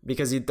Jackson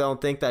because you don't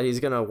think that he's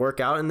going to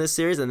work out in this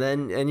series,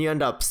 and you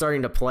end up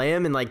starting to play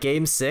him in like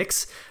Game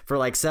 6 for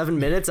like 7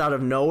 minutes out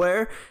of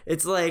nowhere.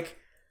 It's like,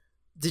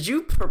 did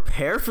you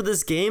prepare for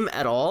this game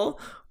at all?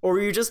 Or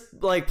were you just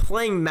like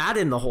playing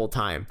Madden the whole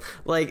time?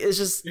 Like, it's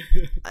just,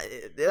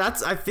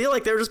 I feel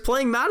like they were just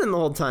playing Madden the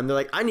whole time. They're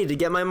like, I need to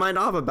get my mind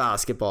off of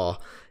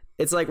basketball.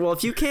 It's like, well,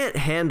 if you can't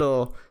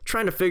handle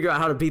trying to figure out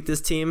how to beat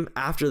this team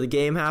after the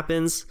game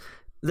happens,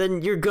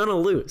 then you're going to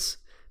lose.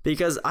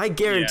 Because I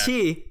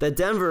guarantee that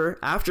Denver,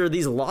 after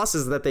these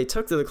losses that they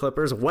took to the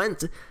Clippers,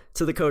 went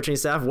to the coaching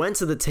staff, went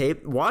to the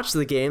tape, watched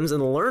the games,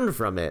 and learned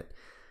from it.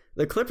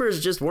 The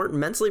Clippers just weren't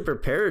mentally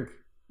prepared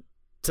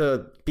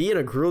to be in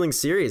a grueling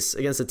series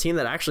against a team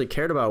that actually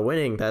cared about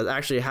winning, that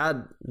actually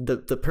had the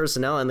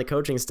personnel and the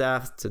coaching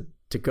staff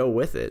to go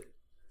with it.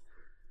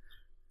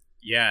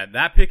 Yeah,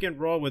 that pick and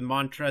roll with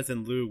Montrez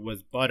and Lou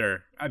was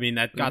butter. I mean,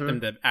 that got them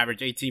to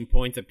average 18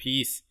 points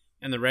apiece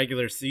in the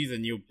regular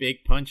season.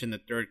 Big punch in the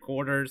third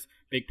quarters,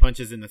 big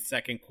punches in the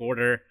second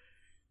quarter.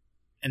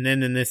 And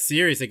then in this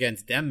series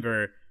against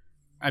Denver,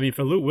 I mean,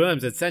 for Lou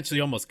Williams,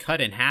 essentially almost cut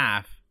in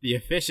half. The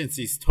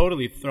efficiency's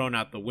totally thrown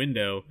out the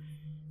window.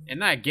 In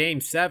that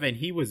Game 7,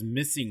 he was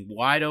missing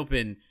wide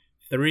open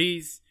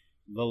threes,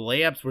 The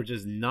layups were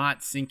just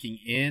not sinking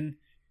in.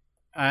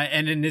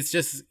 And then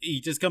he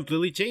just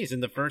completely changed in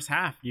the first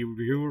half. You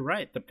were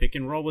right. The pick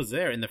and roll was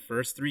there in the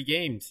first 3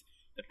 games.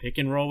 The pick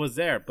and roll was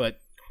there. But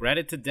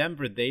credit to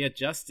Denver. They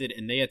adjusted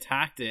and they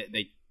attacked it.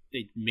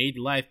 They made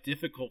life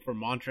difficult for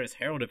Montrezl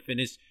Harrell to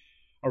finish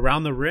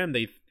around the rim.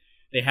 They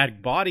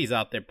had bodies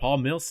out there. Paul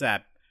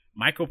Millsap,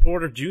 Michael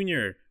Porter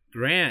Jr.,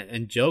 Grant,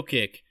 and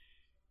Jokic.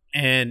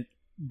 And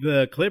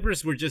the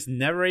Clippers were just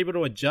never able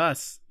to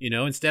adjust.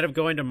 Instead of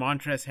going to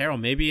Montrezl Harrell,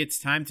 maybe it's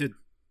time to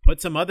put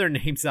some other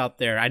names out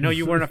there. I know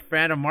you weren't a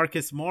fan of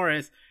Marcus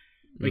Morris,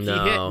 but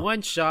No. he hit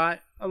one shot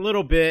a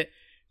little bit.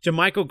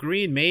 JaMychal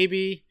Green,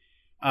 maybe.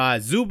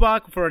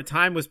 Zubac for a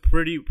time was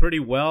pretty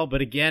well,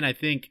 but again, I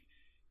think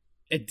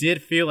it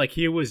did feel like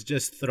he was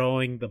just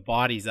throwing the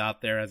bodies out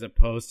there as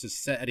opposed to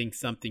setting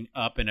something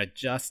up and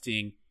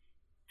adjusting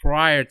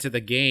prior to the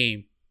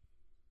game.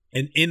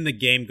 And in the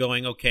game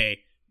going, okay,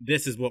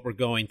 this is what we're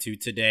going to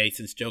today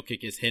since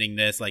Jokic is hitting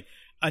this, like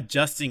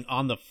adjusting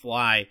on the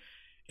fly.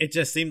 It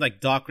just seemed like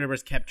Doc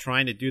Rivers kept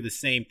trying to do the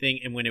same thing,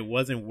 and when it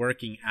wasn't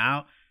working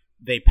out,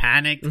 they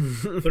panicked,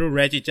 threw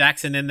Reggie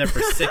Jackson in there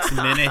for 6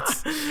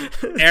 minutes,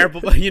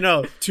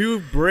 2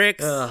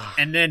 bricks,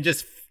 and then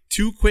just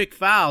 2 quick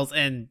fouls,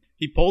 and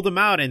he pulled him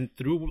out and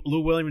threw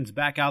Lou Williams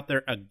back out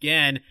there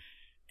again.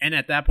 And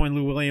at that point,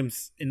 Lou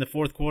Williams in the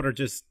fourth quarter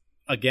just,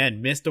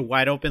 again, missed a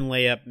wide open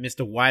layup, missed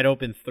a wide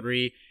open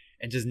 3,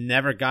 and just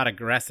never got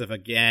aggressive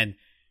again.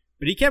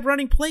 But he kept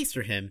running plays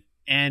for him.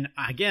 And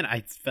again,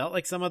 I felt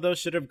like some of those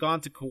should have gone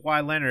to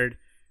Kawhi Leonard.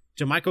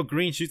 JaMychal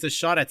Green shoots a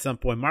shot at some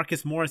point.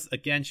 Marcus Morris,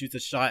 again, shoots a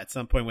shot at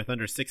some point with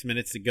under 6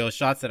 minutes to go.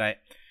 Shots that I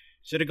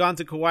should have gone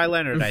to Kawhi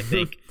Leonard, I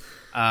think.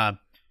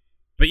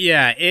 But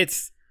yeah,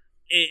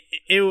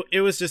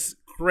 it was just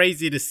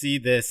crazy to see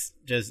this.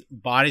 Just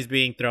bodies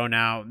being thrown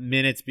out,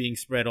 minutes being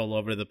spread all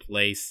over the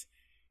place.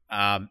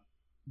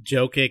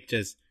 Jokic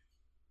just,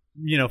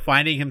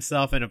 finding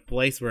himself in a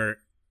place where,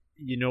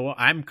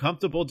 I'm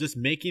comfortable just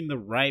making the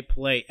right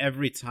play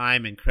every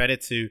time, and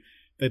credit to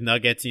the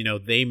Nuggets.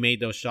 They made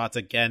those shots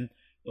again.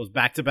 Those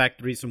back-to-back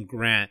threes from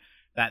Grant,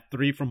 that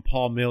 3 from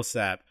Paul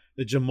Millsap,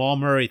 the Jamal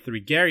Murray 3.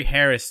 Gary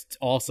Harris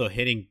also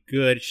hitting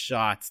good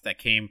shots that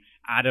came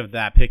out of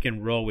that pick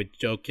and roll with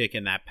Jokic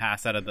and that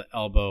pass out of the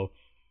elbow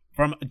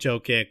from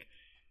Jokic.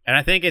 And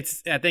I think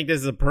this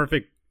is a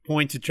perfect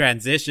point to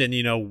transition,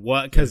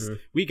 because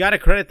we got to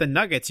credit the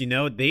Nuggets.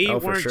 They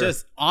weren't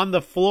just on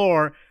the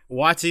floor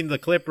watching the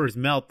Clippers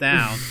melt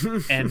down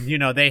and,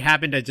 they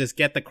happened to just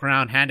get the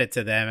crown handed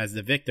to them as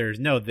the victors.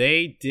 No,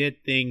 they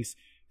did things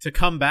to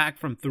come back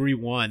from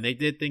 3-1. They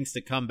did things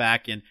to come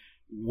back and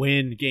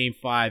win Game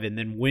 5 and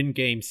then win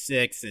Game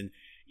 6. And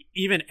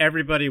even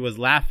everybody was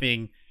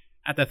laughing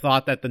at the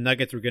thought that the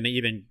Nuggets were going to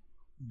even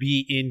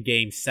be in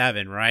Game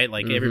 7, right?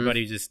 Like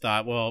everybody just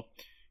thought, well,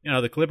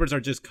 the Clippers are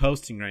just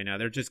coasting right now.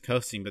 They're just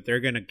coasting, but they're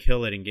going to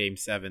kill it in Game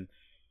 7.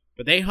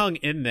 But they hung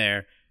in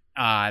there.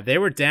 They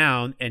were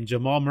down, and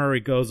Jamal Murray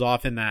goes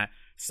off in that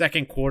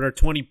second quarter,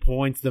 20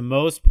 points, the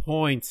most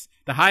points,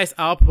 the highest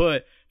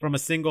output from a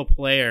single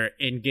player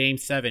in Game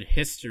 7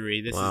 history.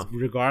 This is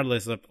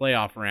regardless of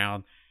playoff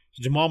round.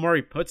 So Jamal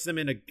Murray puts them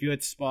in a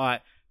good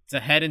spot to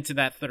head into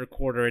that third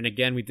quarter. And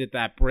again, we did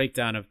that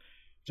breakdown of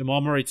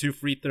Jamal Murray, 2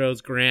 free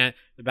throws, Grant,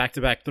 the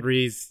back-to-back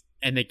threes,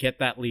 and they get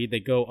that lead. They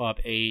go up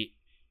 8.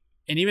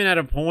 And even at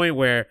a point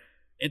where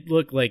it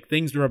looked like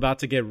things were about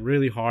to get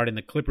really hard and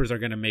the Clippers are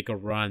going to make a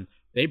run,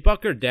 they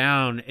buckered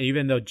down.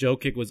 Even though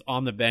Jokic was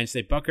on the bench,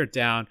 they buckered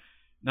down,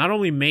 not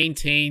only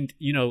maintained,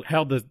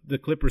 held the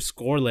Clippers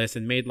scoreless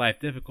and made life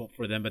difficult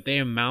for them, but they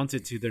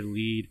amounted to their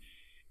lead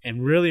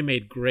and really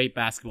made great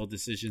basketball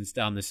decisions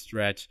down the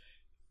stretch.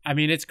 I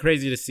mean, it's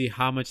crazy to see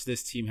how much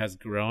this team has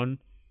grown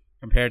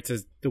compared to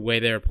the way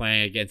they were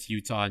playing against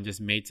Utah and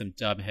just made some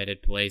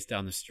dumb-headed plays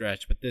down the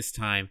stretch. But this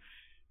time,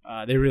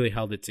 they really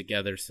held it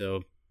together.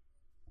 So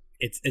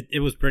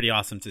it was pretty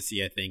awesome to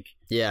see, I think.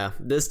 Yeah,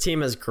 this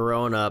team has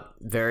grown up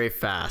very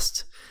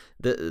fast.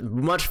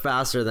 Much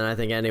faster than I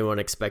think anyone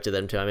expected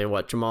them to. I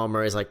mean, Jamal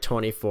Murray's like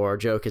 24,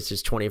 Jokic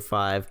is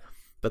 25,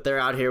 but they're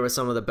out here with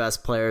some of the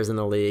best players in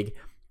the league,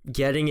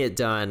 getting it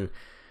done.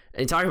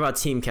 And you talk about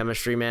team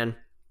chemistry, man.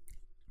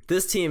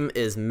 This team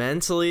is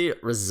mentally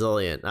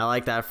resilient. I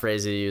like that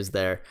phrase you used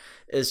there.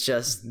 It's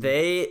just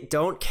they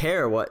don't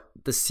care what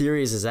the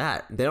series is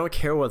at. They don't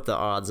care what the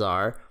odds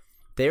are.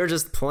 They were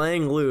just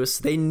playing loose.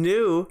 They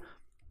knew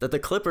that the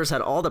Clippers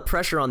had all the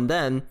pressure on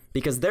them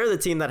because they're the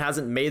team that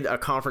hasn't made a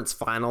conference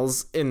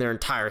finals in their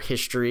entire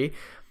history.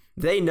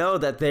 They know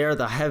that they're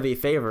the heavy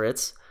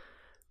favorites.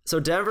 So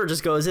Denver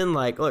just goes in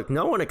like, look,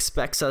 no one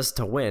expects us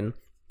to win.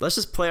 Let's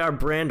just play our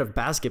brand of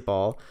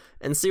basketball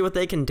and see what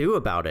they can do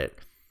about it.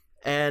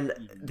 And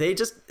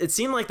it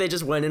seemed like they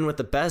just went in with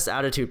the best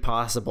attitude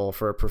possible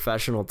for a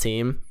professional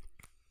team.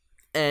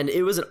 And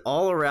it was an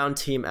all-around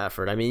team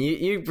effort. I mean,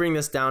 you bring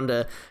this down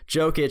to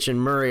Jokic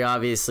and Murray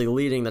obviously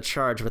leading the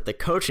charge, but the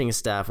coaching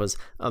staff was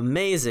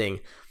amazing.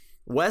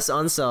 Wes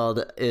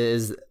Unseld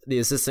is the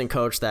assistant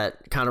coach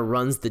that kind of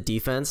runs the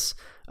defense.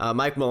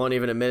 Mike Malone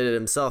even admitted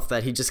himself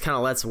that he just kind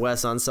of lets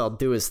Wes Unseld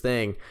do his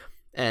thing.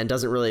 and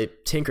doesn't really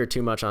tinker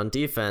too much on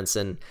defense.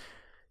 And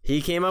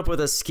he came up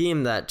with a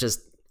scheme that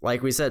just,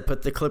 like we said,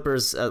 put the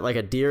Clippers like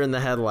a deer in the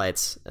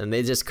headlights, and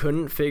they just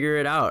couldn't figure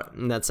it out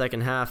in that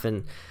second half.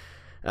 And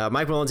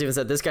Mike Mullins even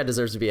said this guy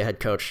deserves to be a head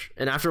coach.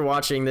 And after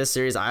watching this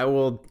series, I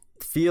will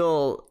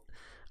feel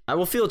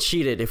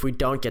cheated if we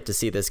don't get to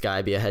see this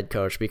guy be a head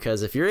coach,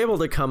 because if you're able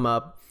to come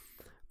up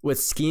with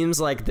schemes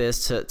like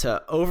this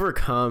to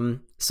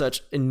overcome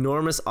such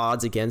enormous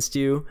odds against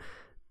you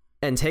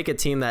and take a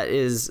team that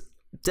is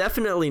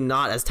definitely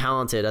not as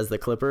talented as the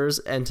Clippers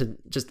and to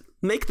just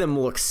make them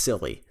look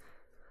silly,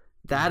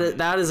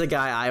 that is a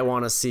guy I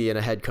want to see in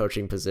a head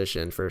coaching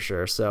position for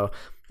sure. So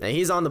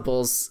he's on the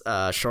Bulls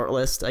short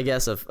list, I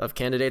guess, of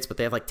candidates, but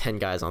they have like 10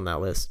 guys on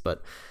that list.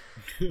 But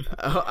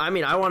I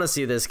mean, I want to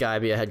see this guy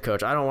be a head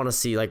coach. I don't want to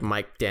see like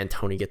Mike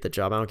D'Antoni get the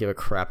job. I don't give a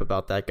crap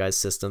about that guy's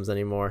systems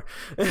anymore.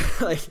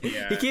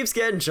 He keeps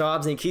getting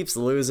jobs and he keeps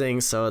losing.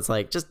 So it's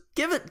like, just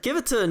give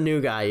it to a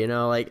new guy, you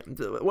know, like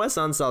Wes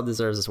Unseld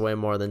deserves this way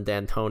more than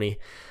D'Antoni.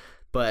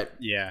 But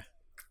yeah,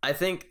 I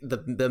think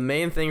the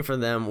main thing for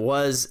them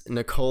was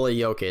Nikola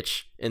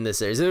Jokic in this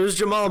series. It was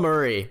Jamal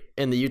Murray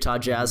in the Utah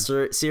Jazz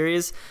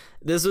series.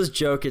 This was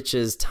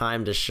Jokic's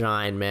time to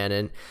shine, man.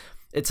 And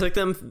it took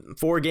them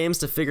 4 games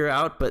to figure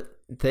out, but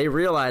they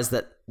realized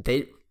that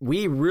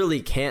we really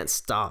can't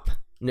stop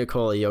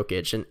Nikola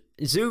Jokic. And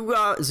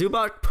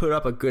Zubac put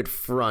up a good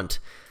front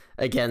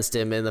against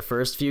him in the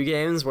first few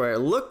games where it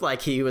looked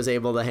like he was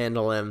able to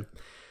handle him.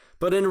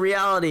 But in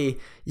reality,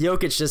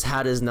 Jokic just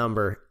had his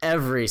number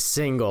every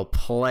single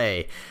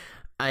play.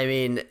 I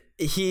mean,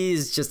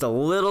 he's just a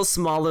little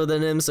smaller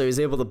than him, so he's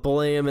able to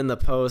bully him in the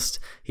post.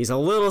 He's a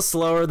little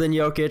slower than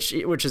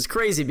Jokic, which is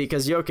crazy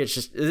because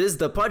Jokic is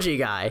the pudgy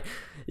guy,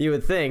 you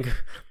would think.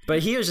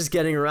 But he was just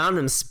getting around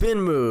him,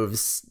 spin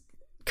moves,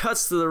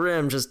 cuts to the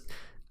rim, just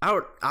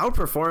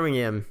outperforming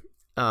him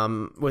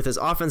with his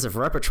offensive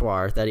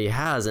repertoire that he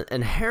has.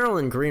 And Harrell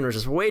and Green were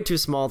just way too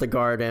small to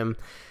guard him.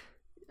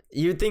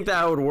 You'd think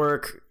that would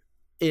work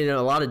in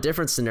a lot of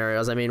different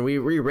scenarios. I mean, we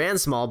ran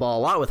small ball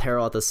a lot with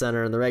Harrell at the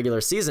center in the regular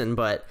season,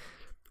 but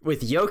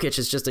with Jokic,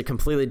 it's just a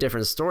completely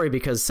different story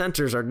because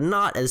centers are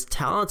not as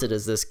talented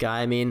as this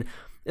guy. I mean,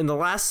 in the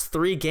last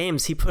 3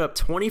 games, he put up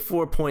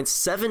 24 points,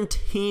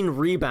 17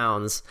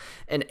 rebounds,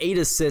 and 8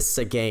 assists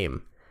a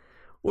game,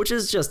 which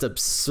is just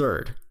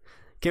absurd.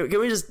 Can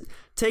we just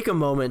take a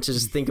moment to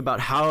just think about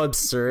how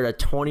absurd a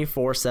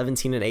 24,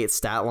 17, and 8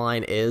 stat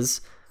line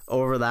is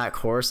over that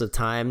course of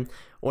time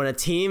when a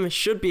team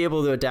should be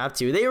able to adapt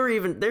to? They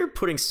were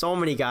putting so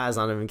many guys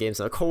on him in game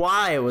 7.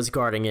 Kawhi was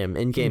guarding him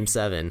in game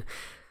 7.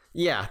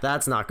 Yeah,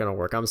 that's not going to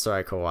work. I'm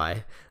sorry,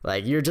 Kawhi.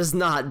 Like, you're just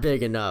not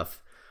big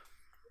enough.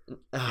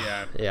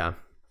 Yeah.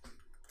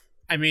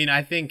 I mean,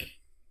 I think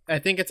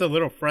it's a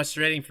little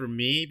frustrating for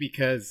me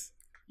because,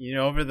 you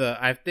know,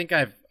 I think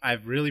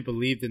I've really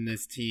believed in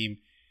this team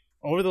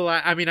over the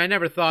last. I mean, I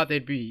never thought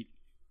they'd be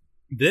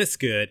this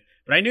good,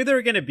 but I knew they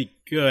were going to be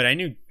good.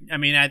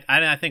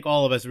 I think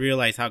all of us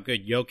realized how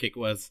good Jokic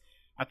was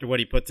after what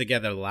he put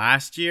together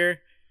last year.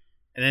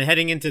 And then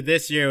heading into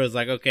this year, it was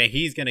like, okay,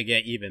 he's going to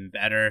get even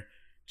better.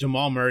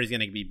 Jamal Murray's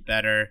going to be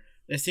better.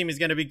 This team is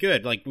going to be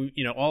good. Like,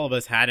 you know, all of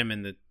us had him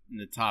in the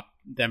top,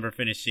 Denver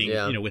finishing,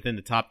 you know, within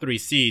the top 3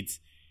 seeds.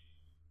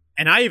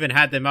 And I even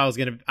had them.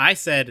 I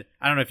said,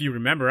 I don't know if you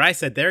remember, I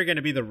said they're going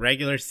to be the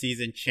regular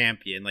season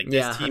champion. Like,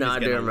 this team is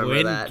going to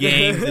win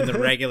games in the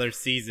regular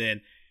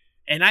season.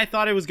 And I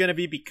thought it was going to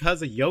be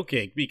because of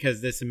Jokic,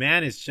 because this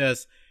man is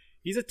just,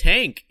 he's a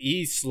tank.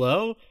 He's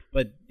slow,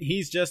 but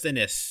he's just in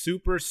a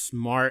super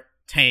smart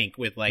tank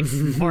with like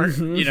smart,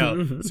 you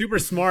know, super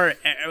smart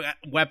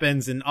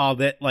weapons and all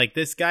that. Like,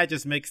 this guy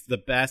just makes the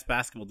best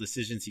basketball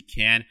decisions he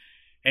can.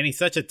 And he's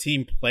such a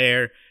team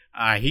player.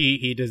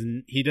 He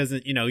doesn't,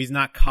 you know, he's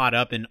not caught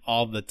up in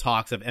all the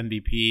talks of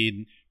MVP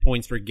and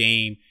points per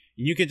game.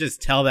 You can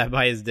just tell that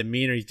by his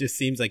demeanor. He just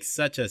seems like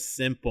such a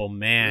simple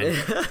man.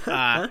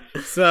 But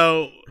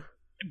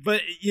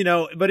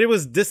it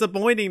was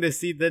disappointing to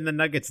see then the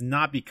Nuggets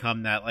not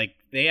become that. Like,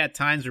 they at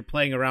times were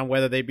playing around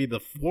whether they'd be the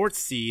 4th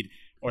seed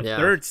or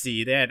 3rd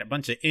seed. They had a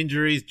bunch of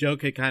injuries.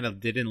 Jokic kind of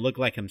didn't look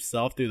like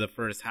himself through the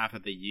first half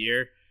of the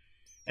year.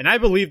 And I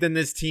believed in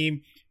this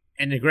team.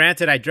 And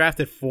granted, I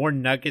drafted 4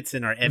 Nuggets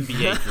in our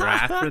NBA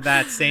draft for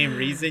that same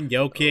reason.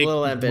 Jokic,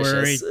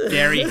 Murray,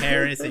 Gary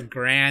Harris, and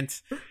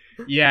Grant.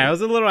 Yeah, I was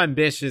a little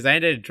ambitious. I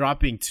ended up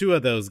dropping 2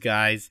 of those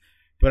guys.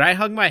 But I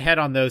hung my head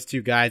on those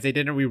 2 guys. They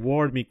didn't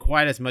reward me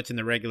quite as much in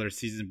the regular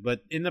season.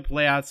 But in the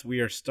playoffs, we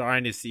are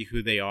starting to see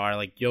who they are.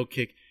 Like,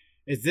 Jokic,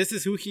 this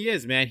is who he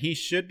is, man. He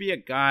should be a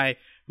guy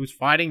who's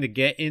fighting to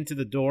get into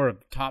the door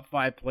of top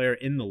 5 player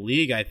in the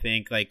league, I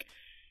think. Like,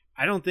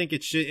 I don't think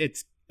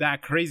it's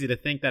that crazy to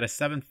think that a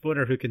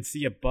 7-footer who can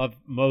see above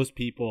most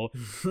people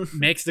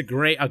makes a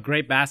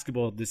great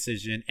basketball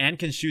decision and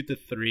can shoot the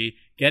 3,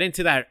 get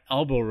into that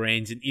elbow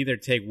range and either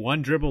take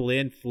one dribble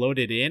in, float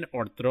it in,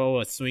 or throw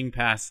a swing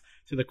pass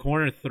to the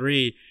corner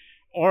 3,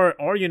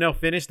 or you know,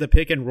 finish the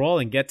pick and roll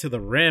and get to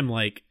the rim.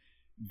 Like,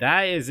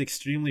 that is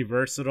extremely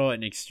versatile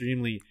and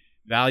extremely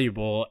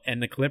valuable,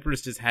 and the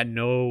Clippers just had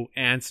no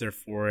answer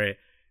for it.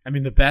 I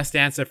mean, the best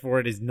answer for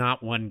it is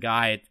not one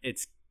guy.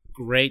 It's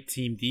great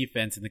team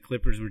defense, and the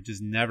Clippers were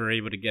just never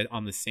able to get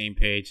on the same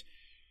page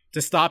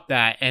to stop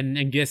that. And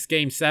in this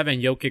game 7,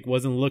 Jokic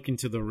wasn't looking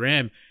to the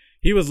rim.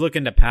 He was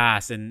looking to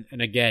pass, and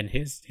again,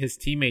 his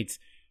teammates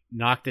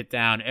knocked it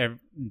down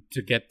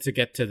to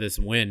get to this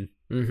win.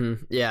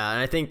 Mm-hmm. Yeah, and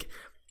I think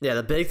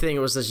the big thing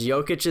was this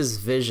Jokic's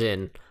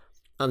vision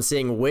on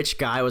seeing which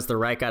guy was the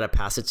right guy to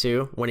pass it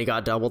to when he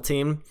got double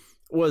teamed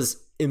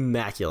was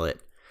immaculate.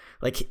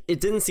 Like,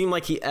 it didn't seem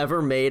like he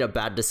ever made a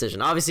bad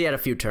decision. Obviously, he had a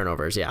few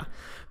turnovers, yeah.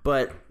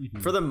 But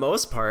for the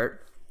most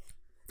part,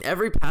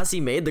 every pass he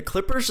made, the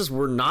Clippers just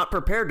were not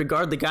prepared to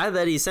guard the guy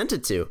that he sent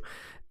it to.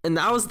 And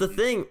that was the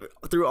thing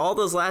through all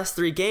those last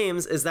 3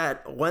 games, is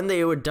that when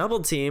they would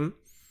double team,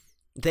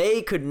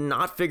 they could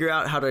not figure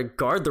out how to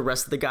guard the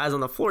rest of the guys on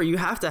the floor. You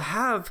have to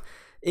have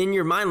in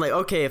your mind, like,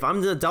 okay, if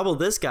I'm going to double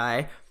this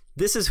guy,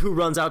 this is who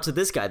runs out to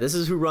this guy. This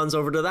is who runs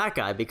over to that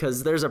guy,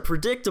 because there's a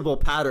predictable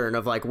pattern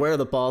of like where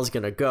the ball's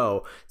going to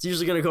go. It's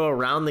usually going to go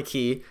around the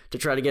key to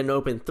try to get an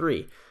open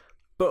 3.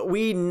 But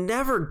we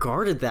never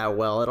guarded that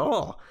well at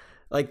all.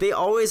 Like, they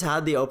always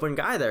had the open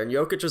guy there, and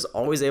Jokic was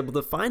always able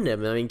to find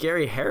him. I mean,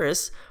 Gary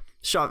Harris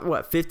shot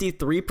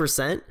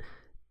 53%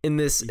 in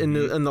this in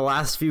the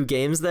last few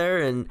games there,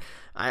 and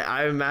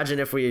I imagine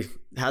if we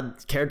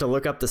had cared to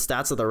look up the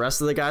stats of the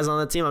rest of the guys on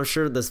the team, I'm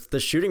sure the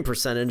shooting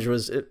percentage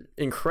was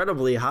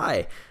incredibly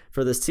high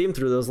for this team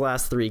through those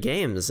last 3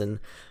 games. And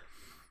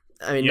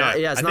I mean,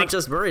 it's not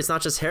just Murray, it's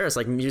not just Harris.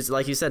 Like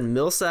you said,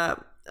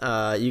 Millsap,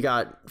 you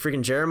got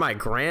freaking Jeremiah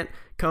Grant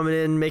coming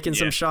in, making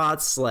some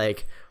shots.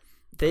 Like,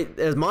 it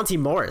was Monty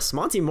Morris.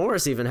 Monty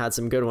Morris even had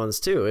some good ones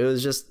too. It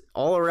was just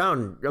all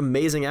around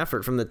amazing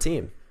effort from the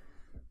team.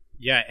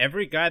 Yeah,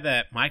 every guy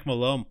that Mike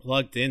Malone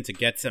plugged in to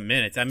get some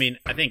minutes. I mean,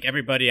 I think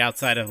everybody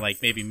outside of like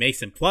maybe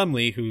Mason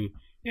Plumlee, who,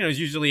 you know, is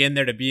usually in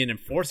there to be an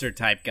enforcer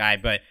type guy,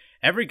 but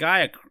every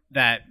guy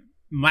that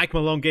Mike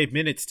Malone gave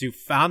minutes to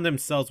found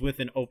themselves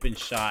with an open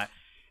shot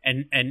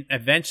and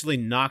eventually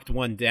knocked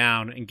one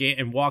down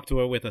and walked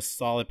away with a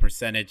solid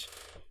percentage.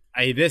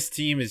 This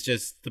team is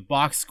just, the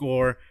box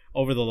score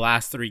over the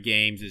last 3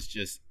 games is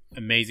just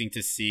amazing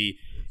to see.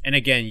 And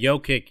again,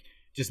 Jokic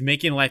just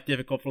making life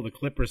difficult for the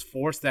Clippers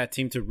forced that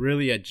team to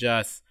really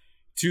adjust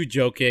to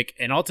Jokic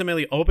and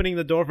ultimately opening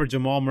the door for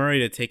Jamal Murray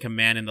to take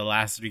command in the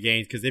last 3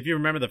 games. Because if you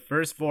remember the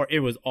first 4,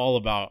 it was all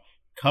about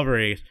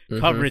coverage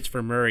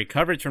for Murray.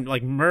 Coverage from,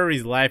 like,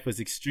 Murray's life was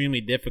extremely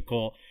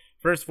difficult.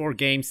 First 4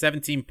 games,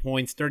 17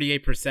 points,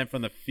 38%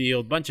 from the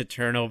field, bunch of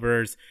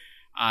turnovers.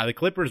 The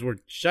Clippers were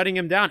shutting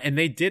him down, and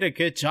they did a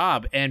good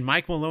job. And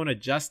Mike Malone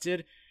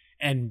adjusted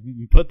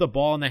and put the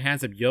ball in the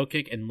hands of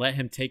Jokic and let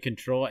him take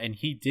control, and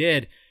he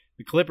did.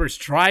 The Clippers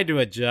tried to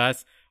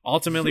adjust.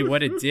 Ultimately,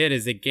 what it did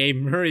is it gave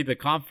Murray the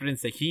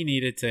confidence that he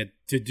needed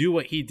to do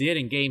what he did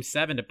in Game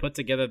 7 to put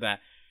together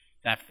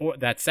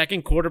that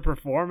second quarter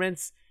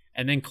performance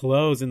and then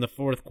close in the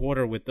fourth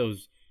quarter with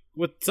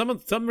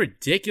some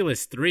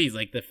ridiculous threes.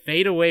 Like the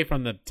fadeaway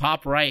from the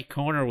top right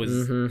corner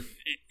was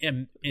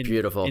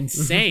beautiful,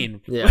 insane.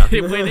 Yeah,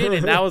 it went in,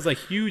 and that was a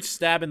huge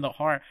stab in the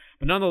heart.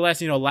 But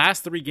nonetheless, you know,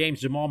 last 3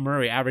 games, Jamal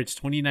Murray averaged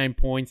 29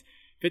 points.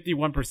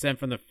 51%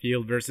 from the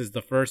field versus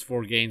the first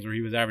 4 games where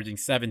he was averaging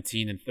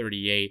 17 and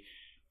 38.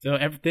 So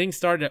everything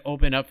started to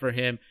open up for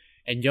him,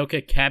 and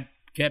Jokic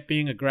kept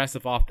being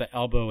aggressive off the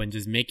elbow and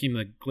just making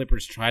the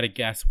Clippers try to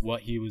guess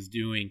what he was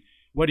doing,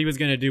 what he was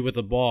going to do with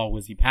the ball.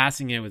 Was he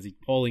passing it? Was he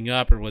pulling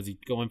up? Or was he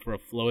going for a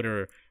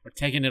floater or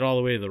taking it all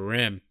the way to the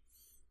rim?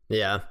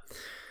 Yeah.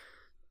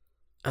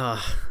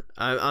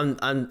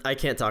 I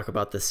can't talk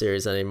about this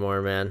series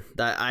anymore, man.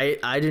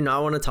 I do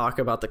not want to talk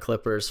about the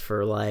Clippers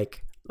for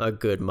like a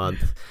good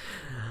month.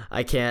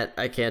 I can't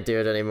do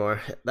it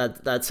anymore.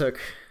 That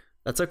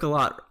took a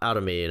lot out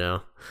of me, you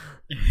know.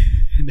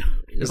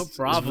 No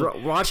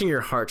problem. Watching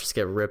your heart just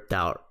get ripped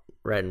out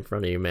right in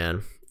front of you,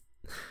 man.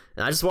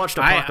 And I just watched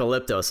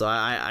Apocalypto, so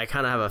I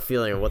kind of have a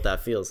feeling of what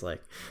that feels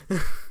like.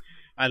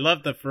 I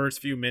love the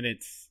first few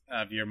minutes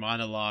of your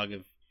monologue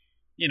of,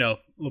 you know,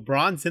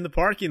 LeBron's in the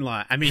parking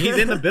lot. I mean, he's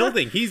in the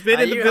building. He's been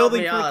in the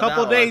building for a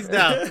couple days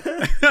now.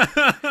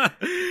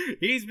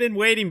 He's been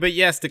waiting. But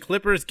yes, the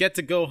Clippers get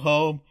to go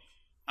home,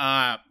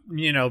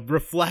 you know,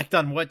 reflect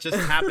on what just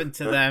happened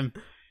to them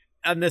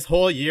on this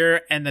whole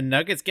year. And the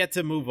Nuggets get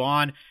to move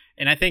on.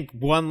 And I think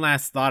one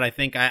last thought, I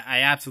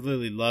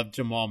absolutely love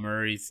Jamal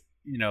Murray's,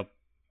 you know,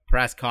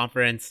 press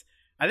conference.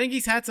 I think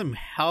he's had some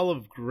hell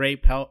of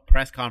great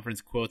press conference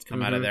quotes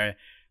come out of there.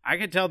 I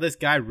can tell this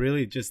guy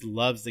really just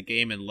loves the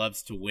game and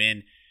loves to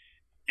win.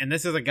 And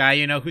this is a guy,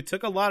 you know, who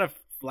took a lot of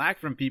flack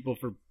from people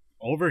for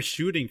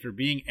overshooting, for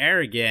being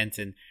arrogant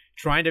and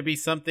trying to be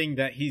something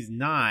that he's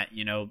not,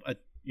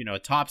 a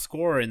top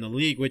scorer in the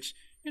league, which,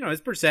 you know,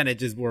 his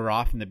percentages were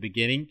off in the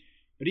beginning,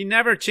 but he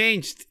never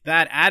changed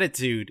that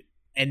attitude.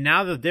 And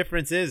now the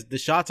difference is the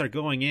shots are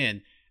going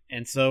in,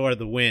 and so are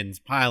the wins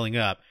piling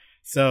up.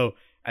 So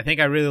I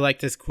think I really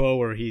liked his quote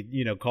where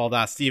he, called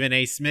out Stephen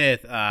A.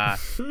 Smith,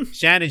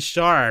 Shannon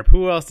Sharp.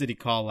 Who else did he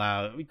call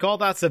out? We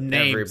called out some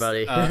names.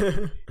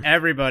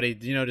 Everybody,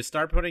 to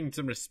start putting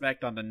some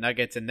respect on the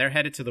Nuggets, and they're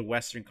headed to the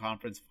Western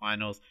Conference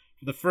Finals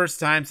for the first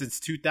time since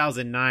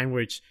 2009,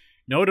 which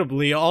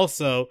notably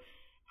also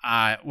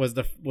was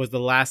the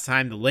last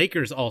time the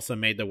Lakers also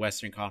made the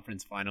Western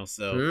Conference Finals.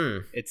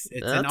 So it's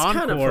an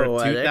encore.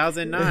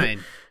 2009.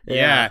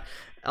 Yeah.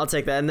 I'll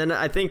take that. And then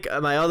I think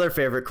my other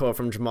favorite quote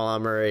from Jamal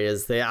Murray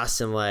is they asked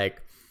him,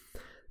 like,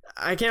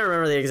 I can't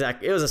remember the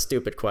exact, it was a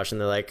stupid question.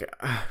 They're like,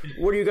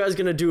 what are you guys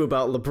going to do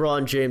about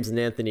LeBron James and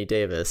Anthony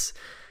Davis?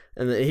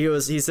 And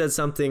he said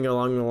something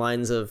along the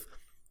lines of,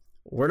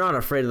 we're not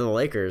afraid of the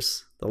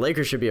Lakers. The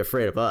Lakers should be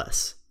afraid of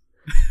us.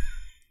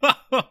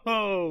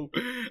 Oh,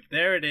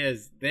 there it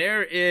is.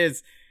 There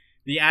is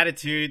the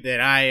attitude that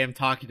I am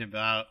talking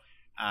about.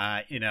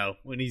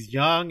 When he's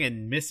young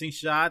and missing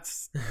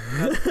shots,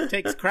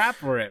 takes crap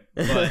for it.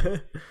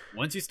 But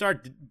once you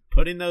start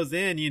putting those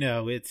in,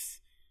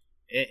 it's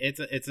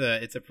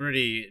a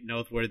pretty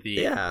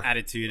noteworthy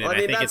attitude, and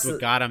I think it's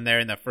what got him there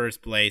in the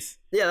first place.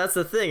 Yeah, that's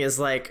the thing. Is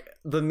like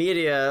the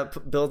media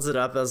builds it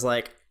up as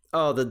like,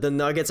 oh, the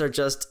Nuggets are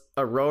just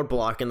a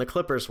roadblock in the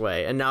Clippers'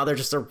 way, and now they're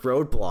just a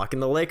roadblock in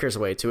the Lakers'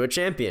 way to a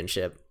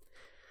championship.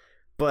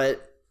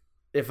 But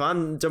if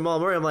I'm Jamal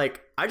Murray, I'm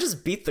like, I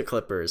just beat the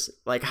Clippers.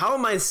 Like, how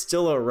am I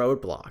still a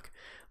roadblock?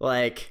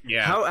 Like,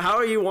 how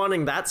are you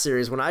wanting that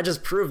series when I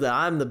just proved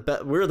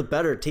that we're the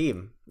better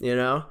team,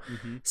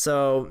 Mm-hmm.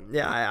 So,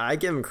 yeah, I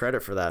give him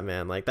credit for that,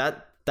 man. Like,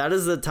 that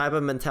is the type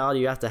of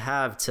mentality you have to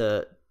have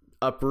to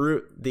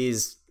uproot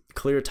these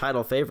clear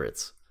title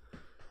favorites.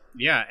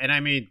 Yeah, and I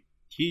mean,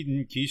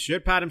 he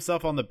should pat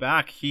himself on the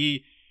back.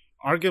 He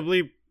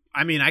arguably,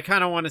 I mean, I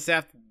kind of want to say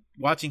after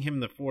watching him in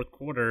the fourth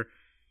quarter,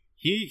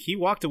 He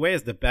walked away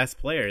as the best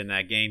player in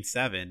that game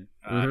 7.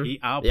 He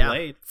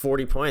outplayed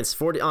 40 points,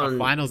 40 on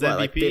Finals MVP,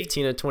 like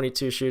 15 of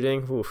 22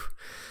 shooting. Oof.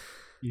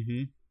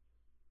 Mm-hmm.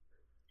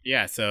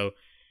 Yeah, so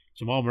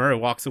Jamal Murray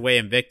walks away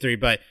in victory,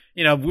 but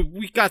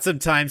we got some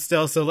time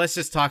still, so let's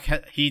just talk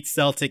Heat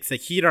Celtics. The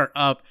Heat are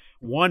up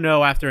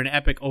 1-0 after an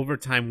epic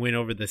overtime win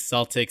over the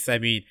Celtics. I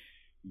mean,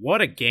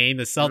 what a game!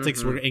 The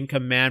Celtics were in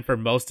command for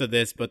most of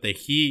this, but the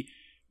Heat,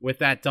 with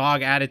that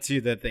dog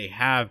attitude that they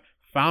have,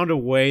 found a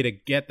way to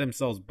get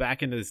themselves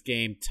back into this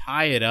game,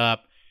 tie it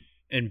up,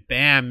 and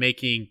Bam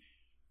making.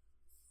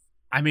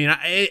 I mean,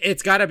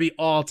 it's got to be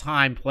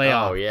all-time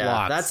playoff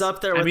blocks. That's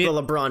up there with the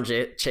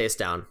LeBron chase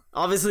down.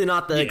 Obviously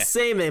not the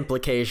same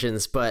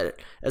implications, but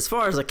as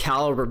far as a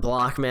caliber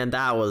block, man,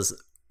 that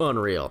was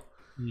unreal.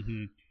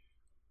 Mm-hmm.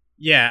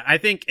 Yeah, I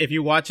think if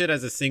you watch it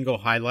as a single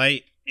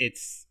highlight,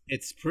 it's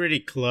pretty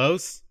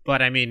close,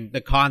 but I mean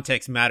the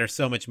context matters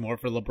so much more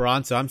for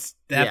LeBron, so I'm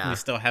definitely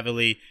still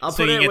heavily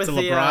swinging it to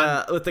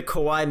LeBron. With the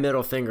Kawhi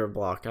middle finger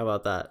block. How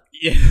about that?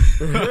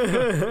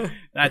 Yeah,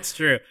 that's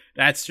true.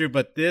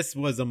 But this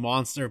was a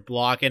monster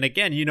block, and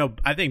again,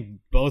 I think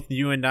both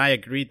you and I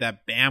agreed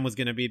that Bam was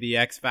going to be the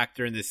X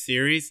factor in this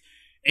series,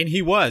 and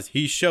he was.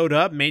 He showed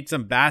up, made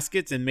some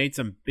baskets, and made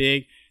some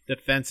big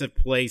defensive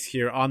plays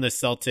here on the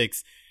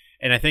Celtics,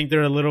 and I think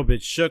they're a little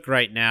bit shook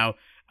right now.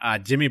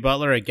 Jimmy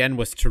Butler, again,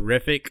 was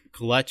terrific,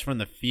 clutch from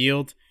the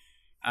field.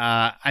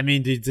 I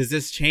mean, does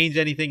this change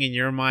anything in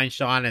your mind,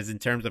 Sean, as in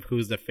terms of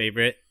who's the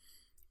favorite?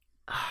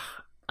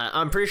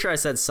 I'm pretty sure I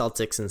said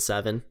Celtics in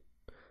 7.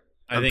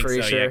 I'm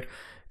pretty sure. Yeah.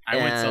 I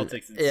went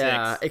Celtics in 6.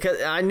 Yeah,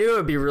 because I knew it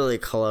would be really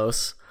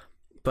close.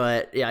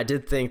 But, yeah, I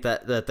did think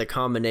that the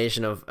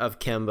combination of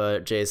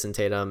Kemba, Jason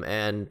Tatum,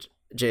 and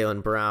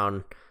Jaylen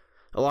Brown,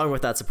 along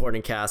with that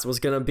supporting cast, was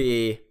going to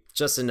be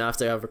just enough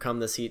to overcome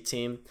this Heat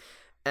team.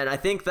 And I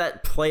think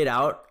that played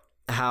out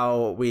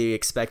how we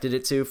expected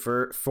it to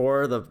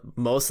for the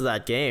most of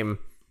that game.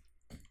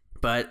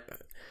 But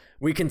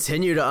we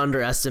continue to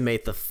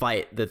underestimate the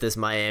fight that this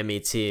Miami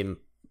team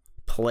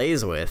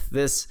plays with.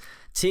 This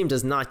team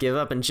does not give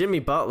up. And Jimmy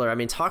Butler, I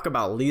mean, talk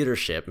about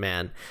leadership,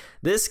 man.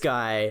 This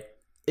guy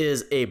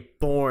is a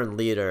born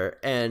leader,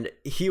 and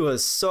he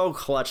was so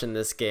clutch in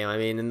this game. I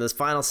mean, in the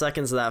final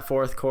seconds of that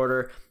fourth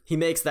quarter, he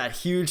makes that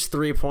huge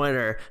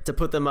three-pointer to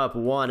put them up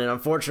 1, and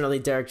unfortunately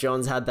Derek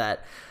Jones had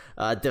that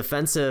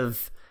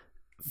defensive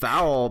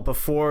foul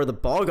before the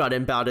ball got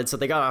inbounded, so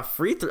they got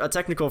a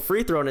technical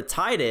free throw, and it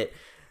tied it.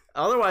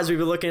 Otherwise, we'd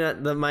be looking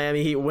at the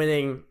Miami Heat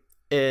winning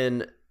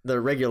in the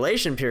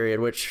regulation period,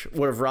 which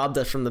would have robbed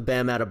us from the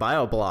Bam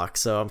Adebayo block,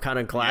 so I'm kind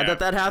of glad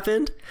that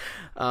happened.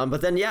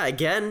 But then,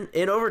 again,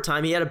 in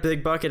overtime, he had a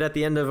big bucket at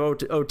the end of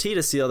OT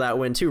to seal that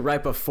win, too,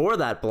 right before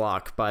that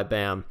block by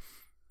Bam.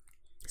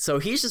 So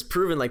he's just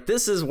proven, like,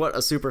 this is what a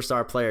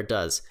superstar player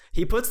does.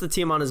 He puts the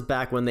team on his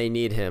back when they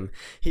need him.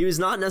 He was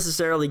not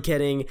necessarily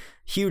getting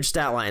huge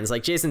stat lines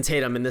like Jason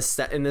Tatum in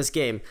this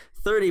game.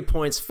 30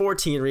 points,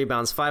 14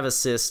 rebounds, 5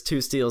 assists,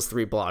 2 steals,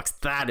 3 blocks.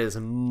 That is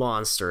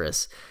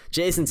monstrous.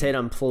 Jason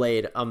Tatum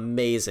played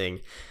amazing.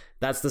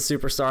 That's the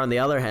superstar on the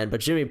other hand. But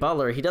Jimmy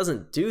Butler, he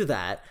doesn't do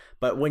that.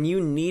 But when you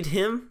need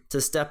him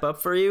to step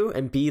up for you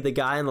and be the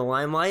guy in the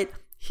limelight,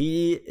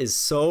 he is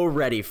so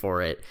ready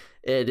for it.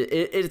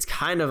 It's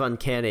kind of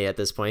uncanny at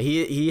this point.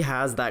 He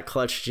has that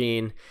clutch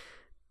gene,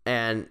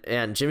 and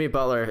Jimmy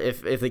Butler,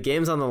 if the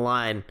game's on the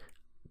line,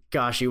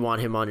 gosh, you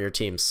want him on your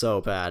team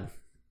so bad.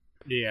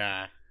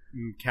 Yeah,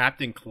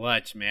 Captain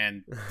Clutch,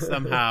 man.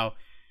 Somehow,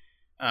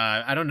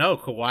 I don't know.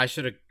 Kawhi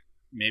should have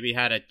maybe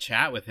had a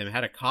chat with him,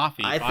 had a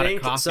coffee. I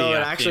think so. It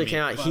actually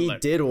came out. He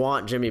did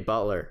want Jimmy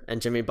Butler,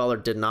 and Jimmy Butler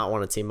did not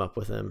want to team up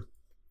with him.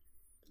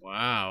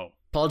 Wow.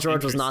 Paul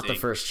George was not the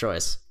first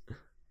choice.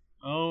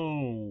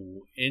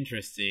 Oh,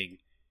 interesting.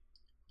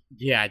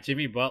 Yeah,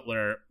 Jimmy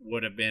Butler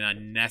would have been a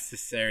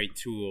necessary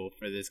tool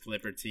for this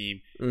Clipper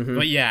team. Mm-hmm.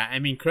 But yeah, I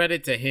mean,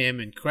 credit to him,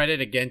 and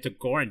credit again to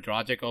Goran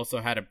Dragic.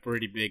 Also had a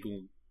pretty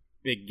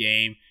big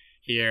game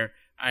here.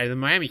 The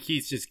Miami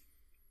Heat's just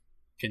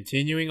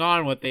continuing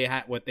on what they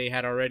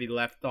had already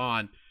left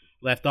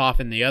off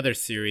in the other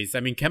series.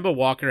 I mean, Kemba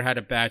Walker had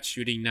a bad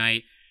shooting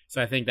night,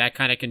 so I think that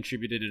kind of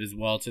contributed as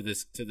well to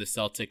the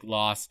Celtic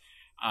loss.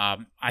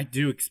 I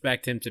do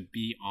expect him to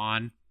be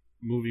on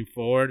moving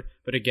forward,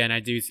 but again,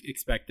 I do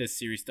expect this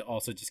series to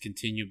also just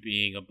continue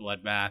being a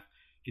bloodbath,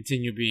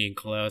 continue being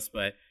close.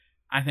 But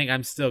I think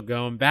I'm still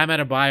going Bam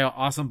Adebayo,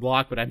 awesome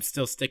block, but I'm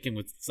still sticking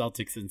with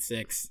Celtics in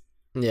 6.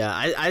 Yeah,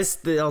 I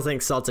still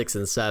think Celtics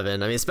in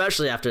 7. I mean,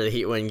 especially after the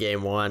Heat win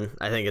Game 1,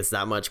 I think it's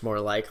that much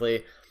more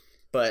likely.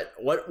 But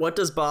what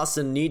does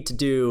Boston need to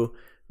do,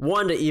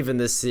 one, to even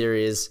this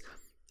series,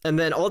 and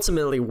then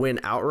ultimately win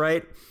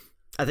outright?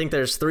 I think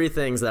there's 3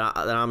 things that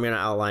I'm going to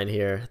outline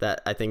here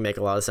that I think make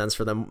a lot of sense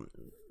for them,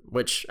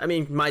 which, I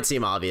mean, might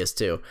seem obvious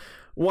too.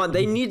 One,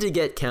 they need to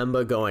get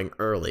Kemba going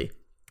early.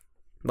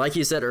 Like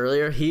you said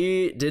earlier,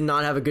 he did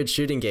not have a good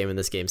shooting game in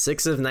this game.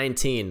 6 of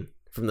 19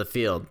 from the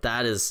field.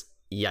 That is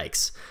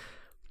yikes.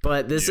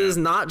 But this is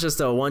not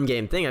just a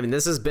 1-game thing. I mean,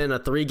 this has been a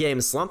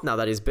 3-game slump now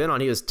that he's been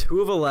on. He was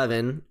 2 of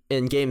 11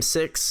 in Game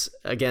 6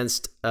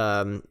 against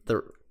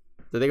the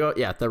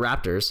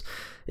Raptors.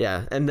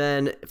 Yeah, and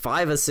then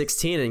 5 of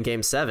 16 in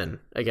Game 7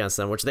 against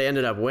them, which they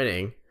ended up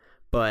winning.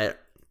 But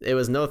it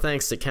was no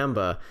thanks to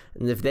Kemba.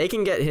 And if they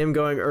can get him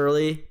going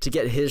early to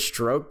get his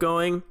stroke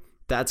going,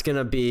 that's going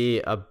to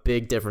be a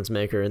big difference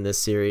maker in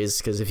this series.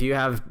 Because if you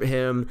have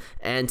him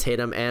and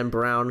Tatum and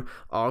Brown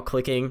all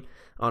clicking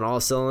on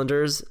all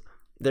cylinders,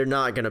 they're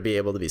not going to be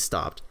able to be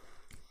stopped.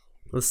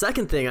 The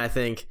second thing I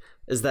think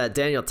is that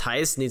Daniel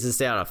Tice needs to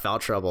stay out of foul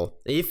trouble.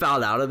 He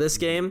fouled out of this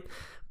game,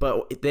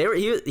 but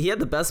he had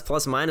the best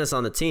plus minus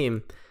on the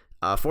team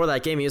for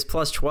that game. He was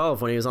plus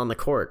 12 when he was on the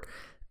court.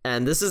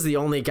 And this is the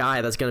only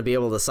guy that's going to be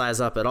able to size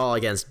up at all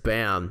against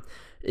Bam.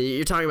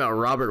 You're talking about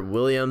Robert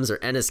Williams or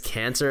Enes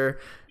Kanter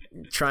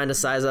trying to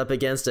size up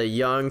against a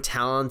young,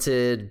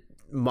 talented,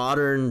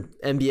 modern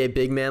NBA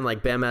big man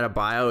like Bam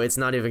Adebayo. It's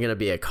not even going to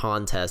be a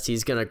contest.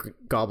 He's going to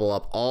gobble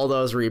up all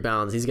those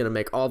rebounds. He's going to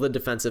make all the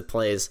defensive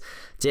plays.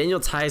 Daniel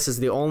Tice is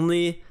the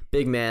only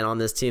big man on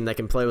this team that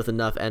can play with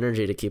enough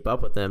energy to keep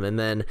up with him. And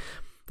then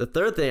the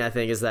third thing I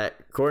think is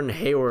that Gordon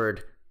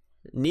Hayward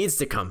needs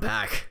to come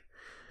back.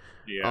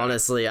 Yeah.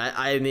 Honestly,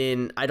 I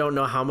mean, I don't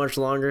know how much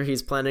longer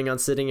he's planning on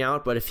sitting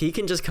out, but if he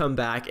can just come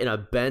back in a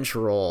bench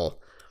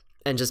role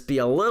and just be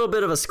a little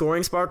bit of a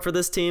scoring spark for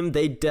this team,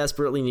 they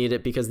desperately need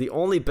it, because the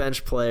only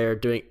bench player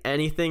doing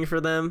anything for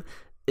them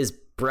is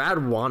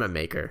Brad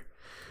Wanamaker.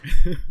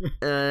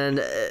 And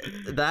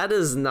that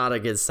is not a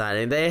good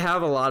signing. They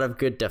have a lot of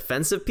good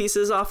defensive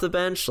pieces off the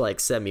bench, like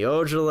Semi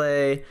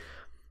Ojeleye.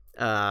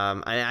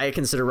 I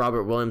consider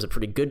Robert Williams a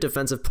pretty good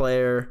defensive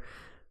player.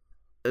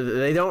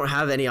 They don't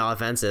have any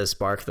offensive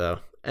spark though,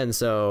 and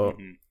so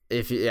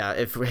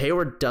if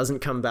Hayward doesn't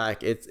come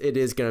back, it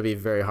is going to be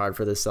very hard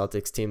for the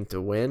Celtics team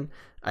to win.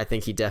 I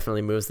think he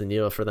definitely moves the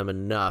needle for them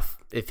enough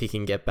if he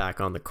can get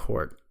back on the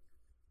court.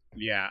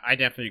 Yeah, I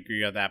definitely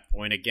agree on that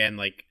point. Again,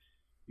 like,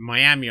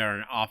 Miami are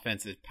an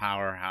offensive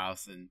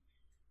powerhouse, and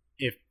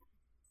if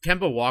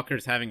Kemba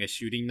Walker's having a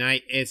shooting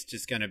night, it's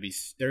just they're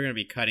going to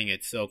be cutting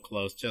it so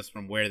close just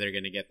from where they're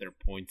going to get their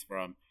points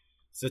from.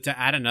 So to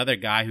add another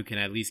guy who can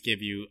at least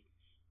give you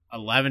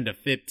 11 to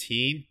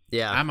 15,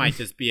 that might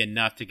just be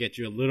enough to get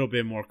you a little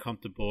bit more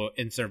comfortable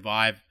and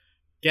survive,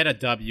 get a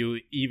W,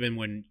 even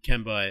when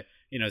Kemba,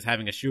 is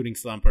having a shooting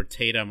slump, or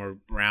Tatum or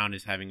Brown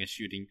is having a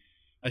shooting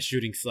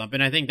slump.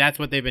 And I think that's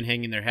what they've been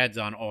hanging their heads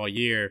on all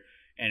year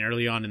and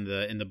early on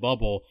in the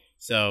bubble.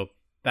 So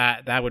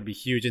that would be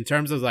huge in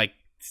terms of like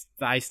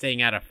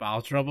staying out of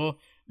foul trouble.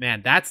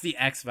 Man, that's the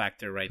X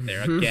factor right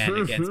there again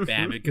against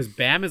Bam, because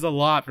Bam is a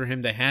lot for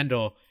him to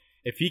handle.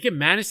 If he can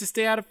manage to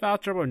stay out of foul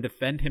trouble and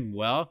defend him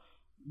well,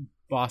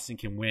 Boston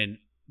can win,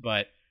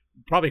 but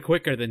probably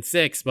quicker than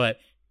 6, but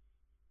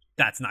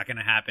that's not going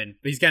to happen.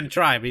 But he's going to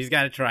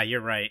try, You're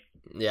right.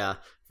 Yeah,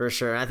 for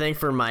sure. I think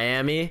for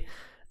Miami,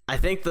 I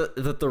think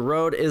that the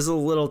road is a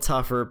little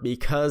tougher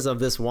because of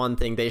this one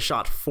thing. They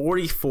shot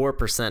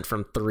 44%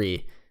 from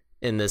 3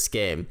 in this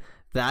game.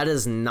 That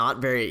is not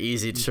very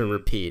easy to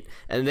repeat.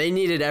 And they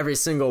needed every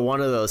single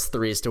one of those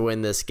threes to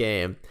win this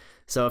game.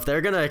 So if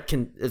they're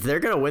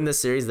gonna win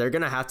this series, they're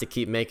gonna have to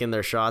keep making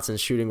their shots and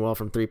shooting well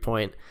from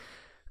 3-point.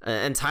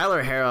 And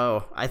Tyler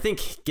Herro, I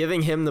think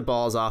giving him the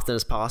ball as often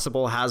as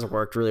possible has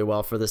worked really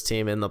well for this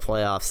team in the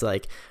playoffs.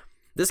 Like,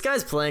 this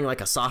guy's playing like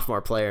a sophomore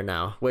player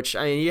now, which,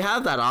 I mean, you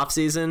have that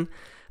offseason,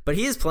 but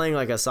he is playing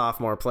like a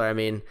sophomore player. I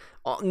mean,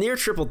 near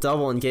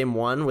triple-double in game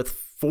 1 with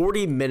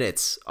 40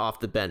 minutes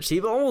off the bench.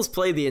 He almost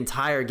played the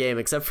entire game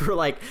except for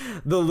like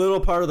the little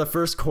part of the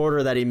first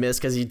quarter that he missed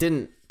because he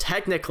didn't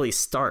technically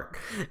start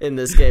in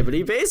this game, but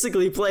he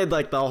basically played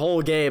like the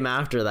whole game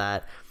after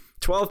that.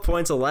 12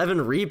 points,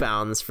 11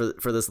 rebounds for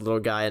this little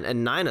guy,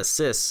 and 9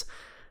 assists.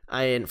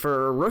 I mean,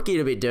 for a rookie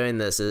to be doing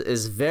this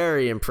is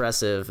very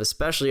impressive,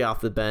 especially off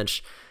the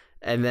bench.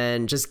 And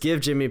then just give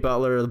Jimmy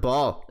Butler the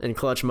ball in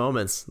clutch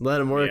moments. Let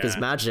him work his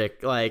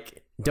magic.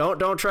 Like,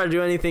 don't try to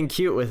do anything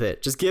cute with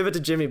it. Just give it to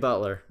Jimmy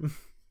Butler.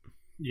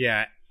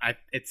 Yeah,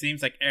 it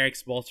seems like Eric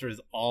Spoelstra is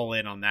all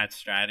in on that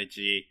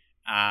strategy.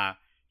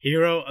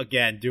 Hero,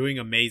 again, doing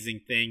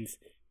amazing things.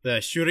 The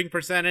shooting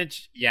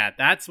percentage,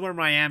 that's where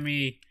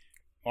Miami...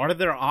 Part of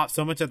their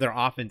so much of their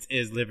offense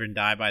is live and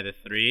die by the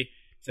 3.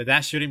 So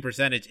that shooting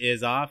percentage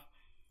is off.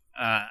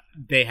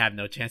 They have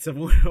no chance of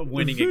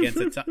winning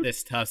against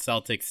this tough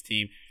Celtics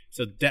team.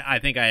 So I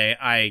think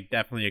I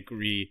definitely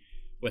agree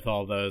with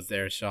all those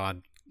there,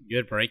 Sean.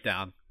 Good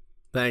breakdown.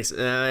 Thanks.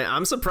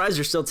 I'm surprised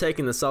you're still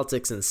taking the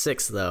Celtics in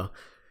 6, though.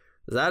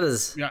 That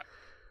is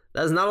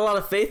not a lot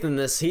of faith in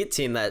this Heat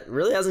team that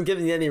really hasn't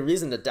given you any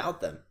reason to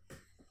doubt them.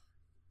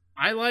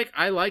 I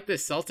like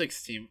this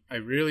Celtics team. I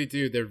really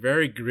do. They're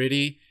very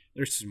gritty.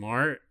 They're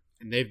smart,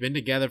 and they've been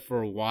together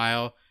for a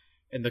while.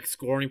 And the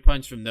scoring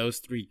punch from those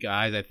 3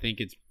 guys, I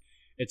think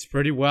it's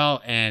pretty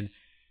well. And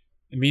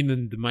I mean,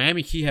 the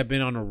Miami Heat have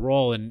been on a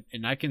roll, and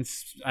I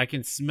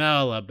can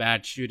smell a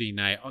bad shooting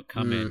night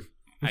coming.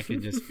 I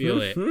can just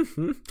feel it.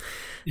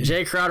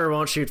 Jay Crowder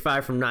won't shoot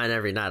 5 from 9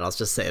 every night. I'll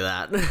just say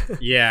that.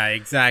 Yeah,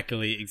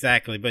 exactly.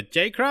 But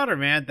Jay Crowder,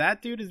 man,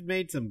 that dude has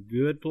made some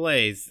good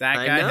plays. That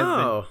guy has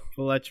been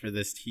clutch for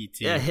this Heat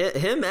team. Yeah,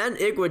 him and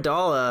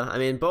Iguodala, I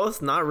mean,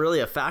 both not really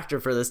a factor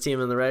for this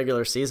team in the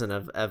regular season,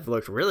 have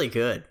looked really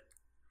good.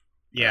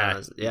 Yeah,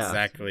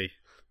 exactly.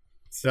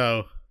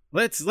 So...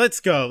 Let's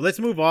go. Let's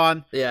move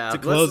on. Yeah, to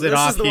close it off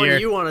here. This is the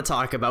one you want to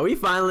talk about. We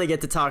finally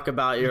get to talk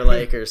about your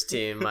Lakers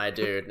team, my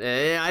dude.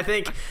 I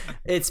think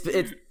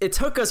it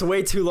took us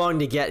way too long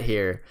to get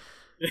here,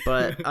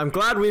 but I'm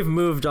glad we've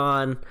moved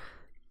on.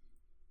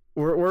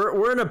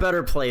 We're in a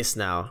better place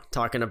now,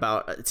 talking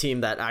about a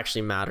team that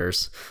actually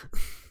matters.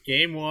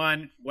 Game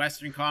 1,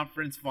 Western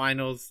Conference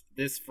Finals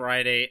this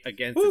Friday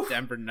against the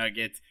Denver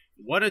Nuggets.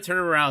 What a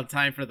turnaround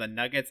time for the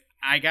Nuggets.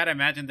 I gotta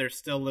imagine they're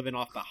still living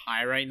off the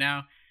high right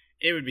now.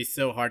 It would be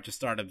so hard to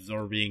start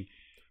absorbing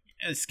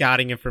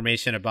scouting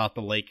information about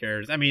the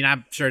Lakers. I mean,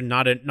 I'm sure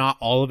not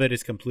all of it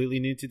is completely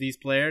new to these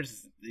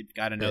players. They've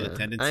got to know the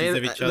tendencies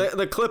of each other.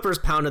 The Clippers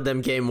pounded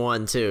them game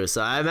 1 too,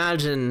 so I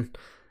imagine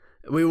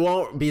we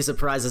won't be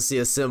surprised to see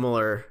a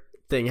similar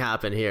thing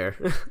happen here.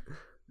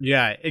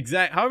 Yeah,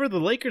 exactly. However, the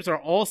Lakers are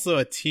also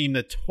a team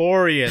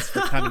notorious for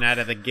coming out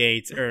of the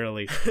gates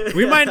early.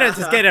 We might not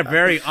just get a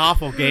very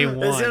awful game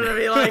 1. It's going to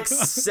be like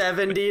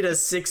 70 to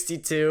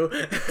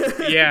 62.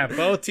 Yeah,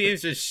 both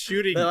teams just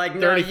shooting like,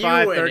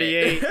 35,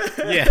 38.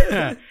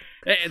 Yeah,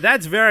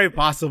 that's very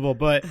possible.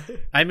 But,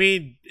 I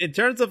mean, in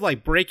terms of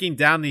like breaking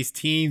down these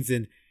teams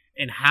and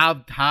how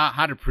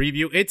to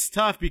preview, it's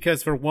tough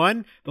because, for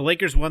one, the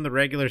Lakers won the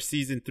regular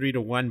season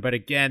 3-1. But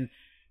again,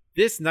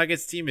 this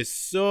Nuggets team is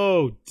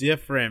so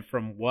different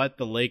from what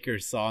the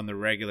Lakers saw in the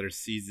regular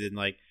season.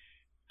 Like,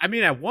 I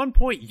mean, at one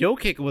point,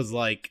 Jokic was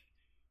like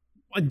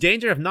in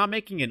danger of not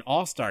making an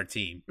all-star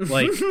team.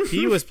 Like,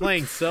 he was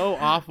playing so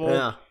awful.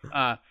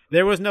 Yeah.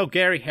 There was no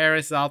Gary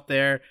Harris out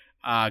there.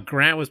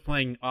 Grant was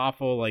playing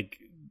awful. Like,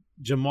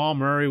 Jamal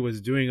Murray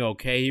was doing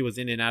okay. He was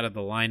in and out of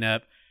the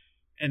lineup.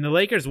 And the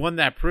Lakers won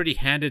that pretty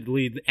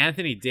handedly.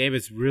 Anthony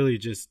Davis really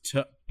just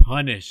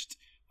punished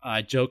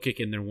Jokic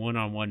in their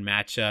one-on-one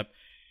matchup.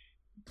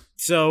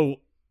 So,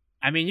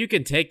 I mean, you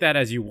can take that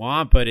as you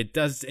want, but it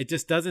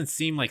just doesn't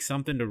seem like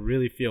something to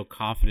really feel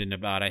confident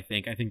about, I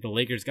think. I think the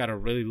Lakers got to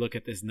really look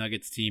at this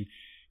Nuggets team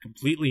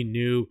completely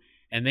new,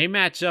 and they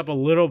match up a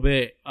little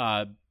bit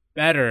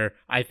better,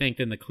 I think,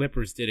 than the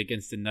Clippers did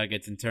against the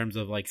Nuggets in terms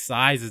of, like,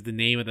 size is the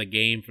name of the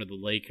game for the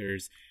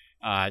Lakers.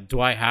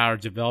 Dwight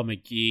Howard,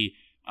 JaVale McGee,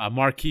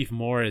 Markieff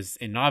Morris,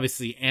 and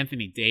obviously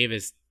Anthony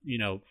Davis,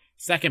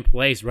 second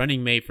place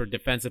running mate for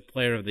Defensive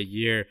Player of the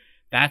Year.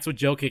 That's what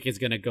Jokic is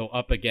going to go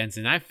up against,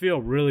 and I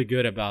feel really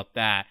good about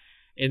that.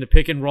 In the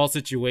pick-and-roll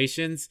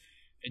situations,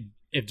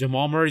 if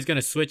Jamal Murray's going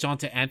to switch on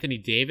to Anthony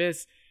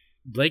Davis,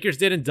 Lakers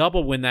didn't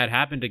double when that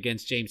happened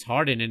against James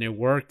Harden, and it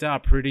worked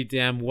out pretty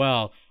damn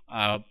well.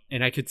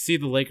 And I could see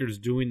the Lakers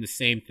doing the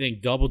same thing,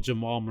 double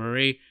Jamal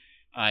Murray.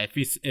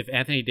 If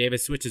Anthony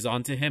Davis switches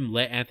onto him,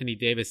 let Anthony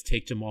Davis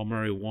take Jamal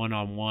Murray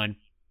one-on-one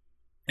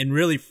and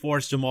really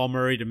force Jamal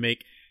Murray to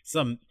make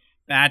some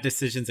bad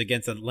decisions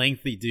against a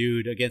lengthy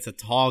dude, against a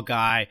tall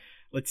guy.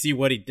 Let's see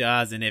what he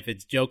does. And if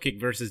it's Jokic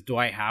versus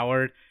Dwight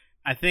Howard,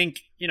 I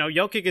think,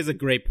 Jokic is a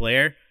great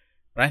player.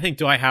 But I think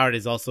Dwight Howard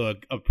is also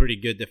a pretty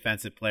good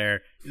defensive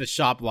player. He's a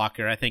shot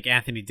blocker. I think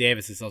Anthony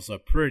Davis is also a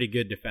pretty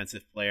good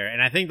defensive player.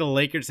 And I think the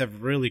Lakers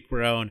have really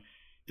grown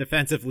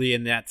defensively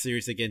in that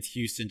series against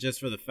Houston, just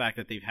for the fact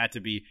that they've had to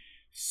be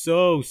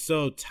so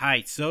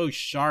tight, so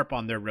sharp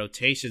on their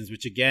rotations,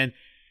 which again,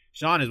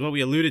 Sean, is what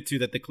we alluded to,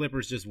 that the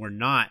Clippers just were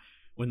not.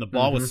 When the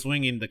ball was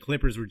swinging, the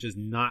Clippers were just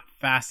not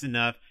fast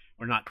enough,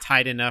 were not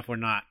tight enough, were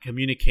not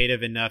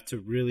communicative enough to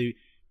really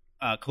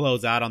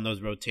close out on those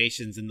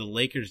rotations. And the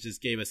Lakers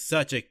just gave us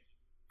such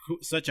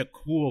a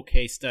cool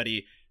case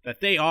study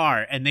that they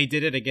are, and they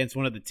did it against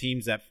one of the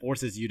teams that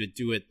forces you to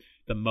do it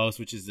the most,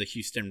 which is the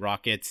Houston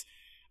Rockets.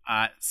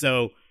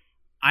 So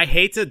I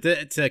hate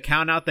to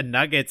count out the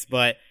Nuggets,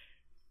 but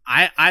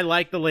I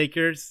like the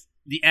Lakers.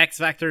 The X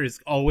factor is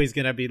always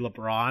going to be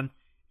LeBron,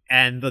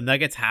 and the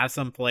Nuggets have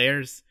some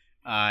players,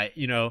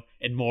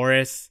 in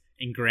Morris,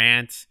 in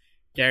Grant,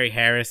 Gary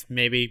Harris,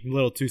 maybe a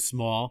little too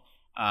small.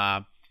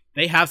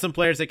 They have some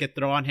players they could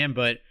throw on him,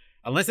 but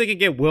unless they can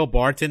get Will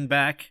Barton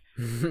back,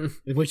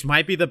 which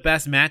might be the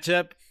best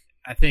matchup,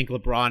 I think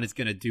LeBron is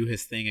going to do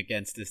his thing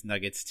against this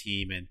Nuggets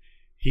team, and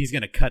he's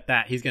going to cut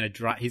that. He's going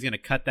to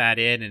cut that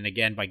in, and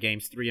again by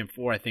games 3 and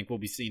 4, I think we'll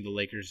be seeing the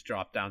Lakers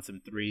drop down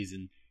some threes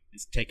and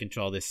take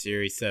control of this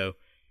series. So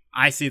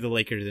I see the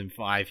Lakers in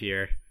 5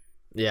 here.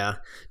 Yeah.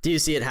 Do you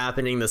see it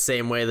happening the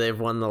same way they've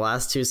won the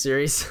last 2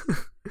 series?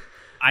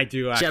 I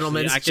do,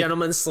 actually.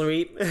 Gentleman's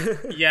sweep.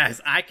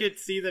 Yes, I could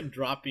see them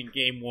dropping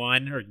game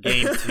 1 or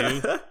game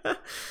 2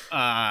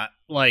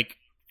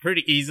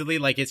 pretty easily.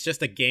 Like, it's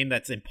just a game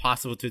that's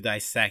impossible to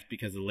dissect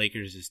because the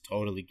Lakers just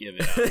totally give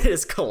it up. It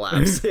just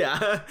collapse.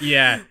 Yeah.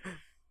 Yeah.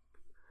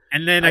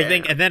 And then I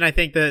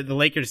think the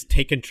Lakers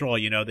take control.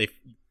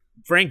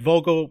 Frank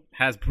Vogel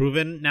has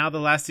proven now the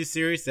last 2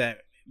 series that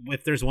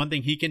if there's one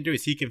thing he can do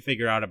is he can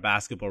figure out a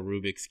basketball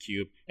Rubik's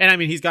Cube. And I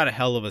mean, he's got a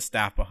hell of a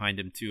staff behind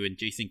him too, and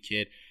Jason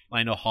Kidd,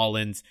 Lionel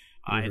Hollins,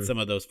 and some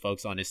of those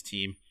folks on his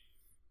team.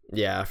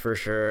 Yeah, for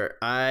sure.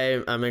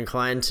 I'm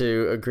inclined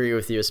to agree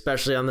with you,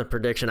 especially on the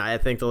prediction. I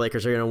think the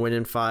Lakers are going to win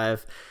in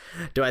 5.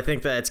 Do I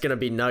think that it's going to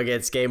be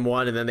Nuggets game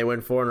 1 and then they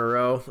win 4 in a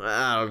row?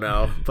 I don't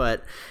know.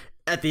 But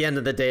at the end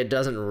of the day, it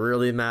doesn't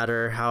really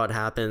matter how it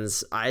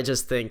happens. I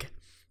just think,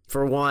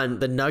 for one,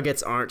 the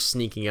Nuggets aren't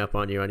sneaking up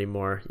on you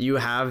anymore. You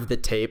have the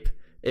tape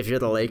if you're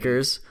the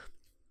Lakers.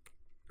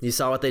 You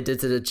saw what they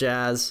did to the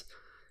Jazz.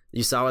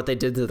 You saw what they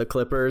did to the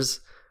Clippers.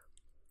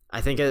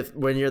 I think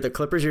when you're the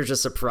Clippers, you're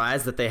just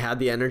surprised that they had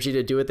the energy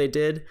to do what they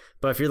did.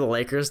 But if you're the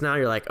Lakers now,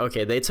 you're like,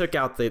 okay, they took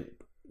out the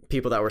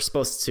people that were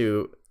supposed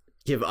to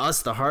give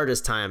us the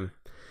hardest time.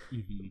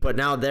 But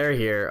now they're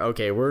here.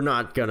 Okay, we're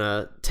not going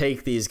to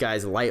take these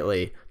guys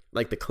lightly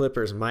like the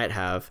Clippers might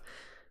have.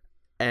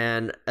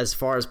 And as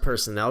far as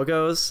personnel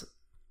goes,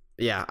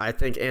 yeah, I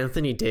think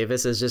Anthony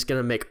Davis is just going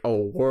to make a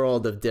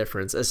world of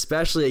difference,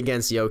 especially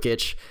against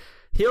Jokic.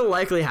 He'll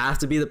likely have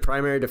to be the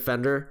primary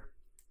defender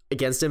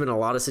against him in a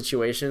lot of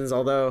situations.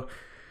 Although,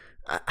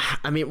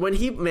 I mean, when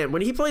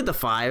he played the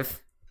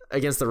 5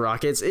 against the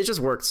Rockets, it just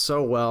worked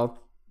so well.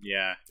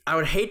 Yeah. I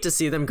would hate to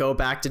see them go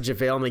back to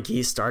JaVale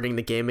McGee starting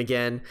the game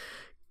again.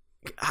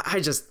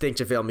 I just think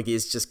JaVale McGee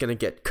is just going to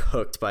get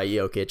cooked by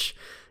Jokic.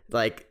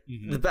 Like,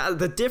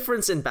 the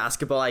difference in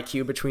basketball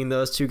IQ between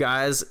those two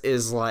guys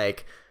is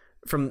like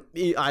from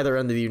either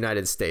end of the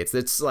United States.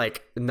 It's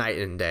like night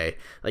and day.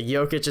 Like,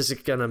 Jokic is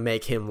going to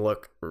make him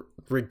look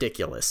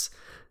ridiculous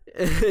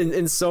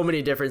in so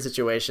many different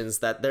situations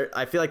that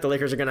I feel like the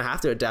Lakers are going to have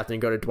to adapt and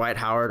go to Dwight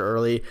Howard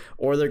early,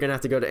 or they're going to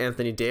have to go to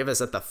Anthony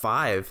Davis at the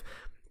 5,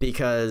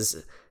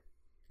 because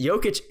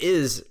Jokic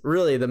is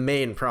really the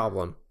main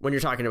problem when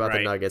you're talking about the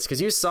Nuggets,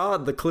 because you saw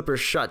the Clippers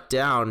shut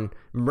down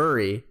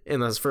Murray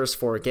in those first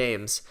 4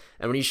 games.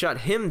 And when you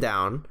shut him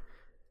down,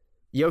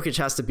 Jokic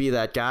has to be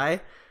that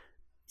guy.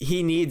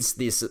 He needs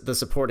the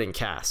supporting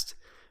cast.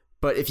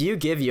 But if you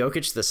give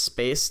Jokic the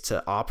space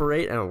to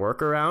operate and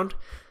work around,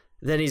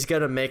 then he's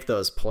going to make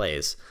those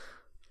plays.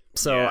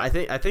 So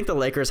yeah. I think the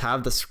Lakers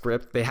have the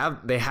script. They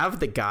have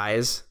the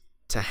guys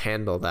to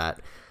handle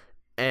that.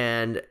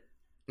 And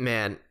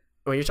man,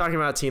 when you're talking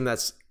about a team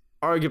that's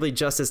arguably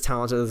just as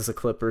talented as the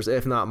Clippers,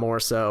 if not more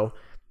so,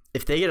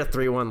 if they get a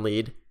 3-1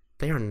 lead,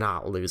 they are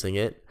not losing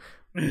it.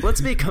 Let's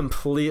be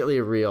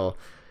completely real.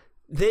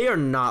 They are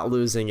not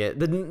losing it.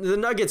 The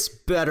Nuggets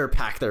better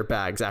pack their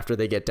bags after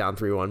they get down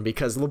 3-1,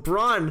 because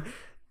LeBron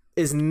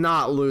is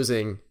not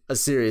losing a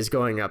series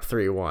going up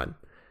 3-1.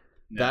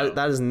 No.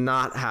 That is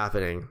not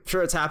happening.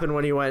 Sure, it's happened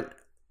when he went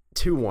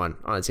 2-1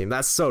 on a team.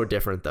 That's so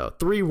different, though.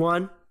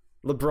 3-1,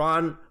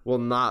 LeBron will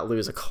not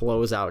lose a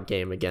closeout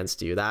game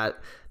against you. That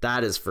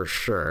is for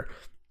sure.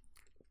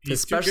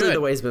 Especially the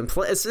way he's been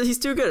playing. He's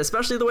too good,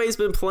 especially the way he's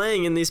been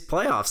playing in these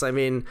playoffs. I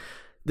mean,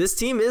 this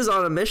team is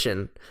on a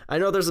mission. I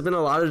know there's been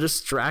a lot of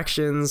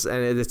distractions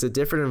and it's a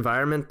different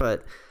environment,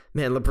 but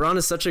man, LeBron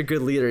is such a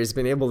good leader. He's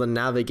been able to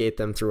navigate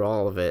them through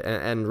all of it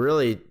and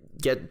really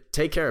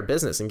take care of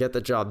business and get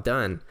the job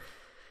done.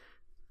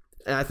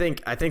 And I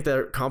think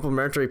the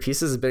complementary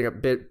pieces have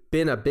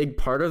been a big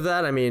part of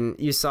that. I mean,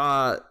 you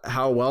saw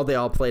how well they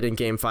all played in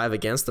Game 5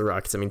 against the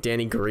Rockets. I mean,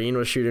 Danny Green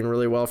was shooting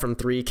really well from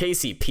 3.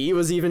 KCP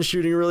was even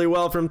shooting really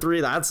well from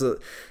 3. That's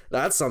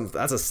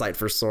a sight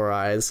for sore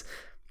eyes.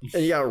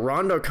 And you got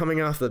Rondo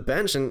coming off the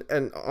bench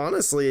and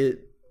honestly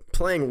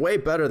playing way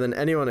better than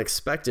anyone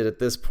expected at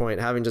this point,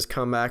 having just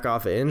come back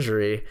off of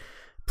injury,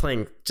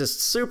 playing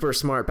just super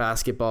smart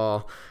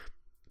basketball,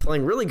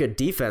 playing really good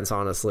defense,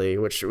 honestly,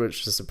 which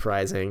is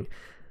surprising.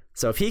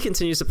 So if he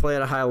continues to play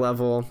at a high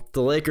level,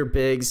 the Laker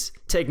bigs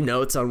take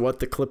notes on what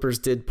the Clippers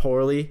did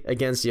poorly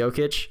against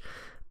Jokic,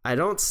 I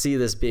don't see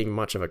this being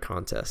much of a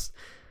contest.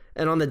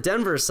 And on the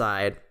Denver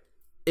side,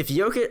 if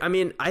Jokic, I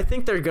mean, I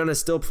think they're going to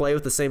still play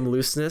with the same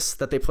looseness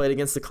that they played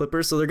against the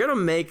Clippers, so they're going to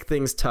make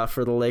things tough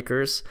for the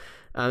Lakers,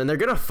 and they're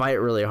going to fight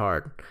really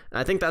hard. And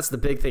I think that's the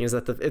big thing, is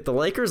that if the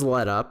Lakers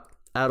let up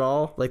at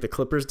all, like the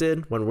Clippers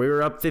did when we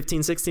were up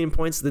 15, 16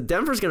 points, the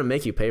Denver's going to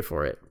make you pay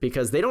for it,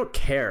 because they don't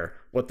care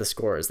what the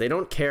score is. They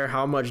don't care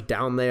how much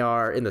down they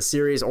are in the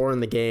series or in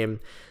the game.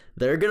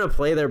 They're going to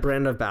play their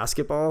brand of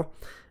basketball,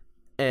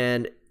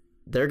 and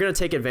they're going to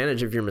take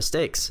advantage of your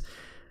mistakes.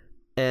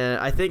 And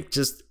I think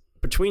just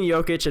between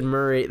Jokic and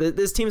Murray,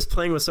 this team's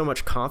playing with so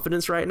much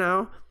confidence right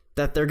now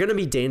that they're going to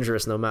be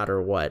dangerous no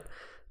matter what.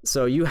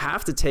 So you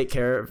have to take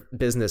care of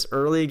business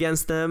early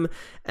against them,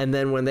 and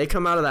then when they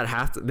come out of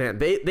that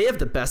they have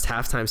the best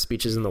halftime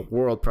speeches in the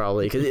world,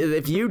 probably, because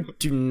if you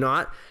do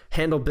not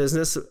handle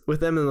business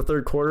with them in the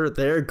third quarter,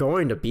 they're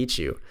going to beat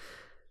you.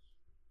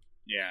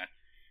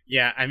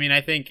 Yeah. I mean, I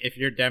think if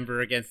you're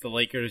Denver against the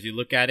Lakers, you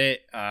look at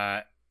it,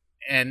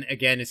 and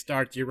again,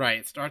 you're right.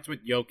 It starts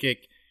with Jokic.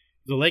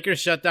 The Lakers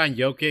shut down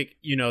Jokic,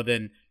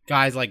 then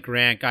guys like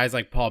Grant, guys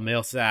like Paul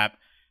Millsap,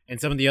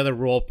 and some of the other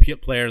role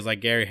players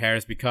like Gary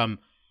Harris become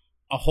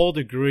a whole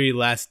degree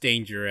less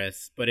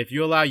dangerous. But if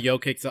you allow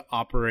Jokic to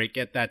operate,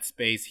 get that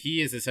space, he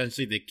is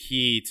essentially the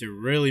key to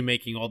really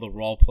making all the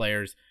role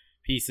players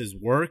pieces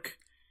work.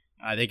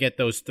 They get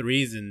those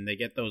threes and they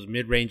get those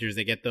mid-rangers,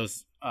 they get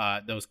those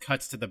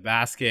cuts to the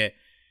basket,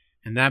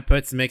 and that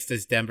makes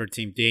this Denver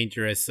team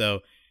dangerous. So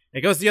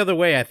it goes the other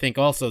way, I think,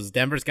 also.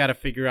 Denver's got to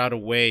figure out a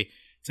way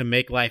to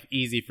make life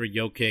easy for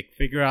Jokic,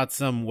 figure out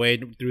some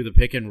way through the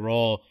pick and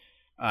roll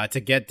to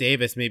get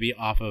Davis maybe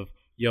off of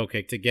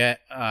Jokic, to get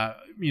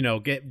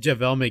get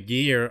JaVale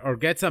McGee or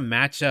get some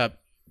matchup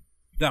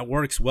that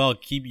works well.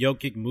 Keep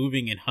Jokic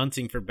moving and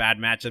hunting for bad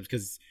matchups,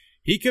 because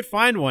he could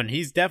find one.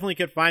 He's definitely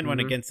could find one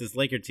against this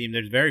Laker team.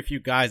 There's very few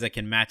guys that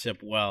can match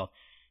up well.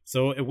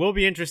 So it will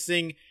be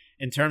interesting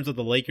in terms of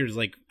the Lakers,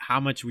 like how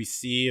much we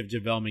see of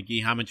JaVale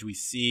McGee, how much we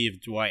see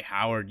of Dwight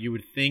Howard.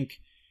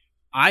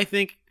 I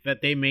think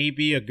that they may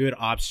be a good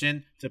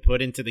option to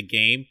put into the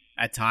game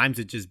at times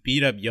to just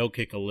beat up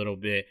Jokic a little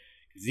bit.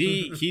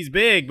 He's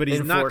big, but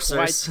he's not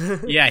quite.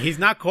 Yeah, he's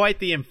not quite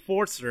the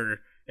enforcer,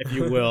 if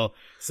you will.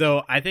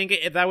 So I think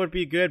that would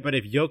be good. But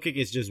if Jokic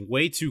is just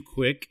way too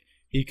quick,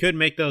 he could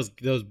make those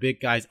big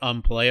guys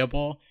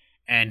unplayable,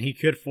 and he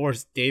could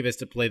force Davis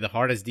to play the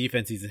hardest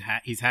defense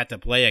he's had to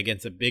play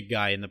against a big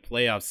guy in the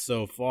playoffs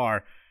so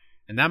far.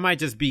 And that might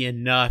just be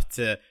enough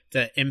to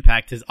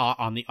impact his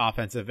on the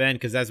offensive end,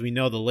 because as we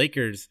know, the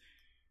Lakers,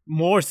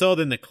 more so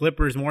than the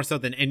Clippers, more so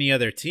than any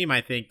other team,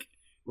 I think,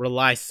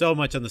 rely so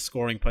much on the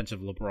scoring punch of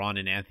LeBron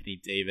and Anthony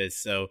Davis.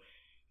 So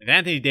if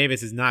Anthony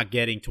Davis is not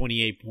getting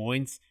 28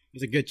 points,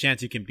 there's a good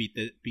chance you can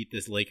beat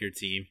this Laker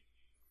team.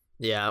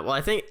 Yeah, well,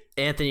 I think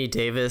Anthony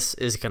Davis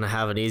is going to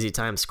have an easy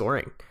time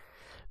scoring,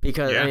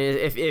 because I mean,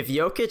 if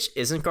Jokic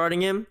isn't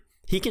guarding him,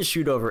 he can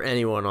shoot over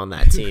anyone on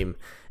that team.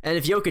 And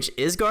if Jokic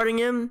is guarding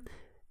him,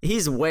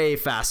 he's way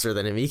faster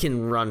than him. He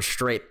can run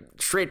straight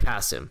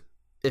past him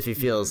if he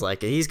feels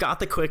like it. He's got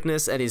the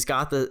quickness, and he's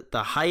got the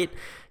height,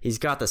 he's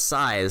got the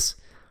size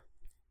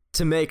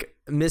to make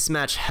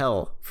mismatch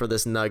hell for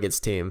this Nuggets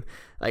team.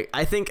 Like,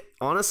 I think,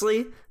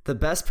 honestly, the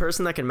best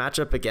person that can match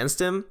up against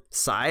him,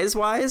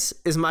 size-wise,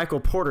 is Michael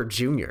Porter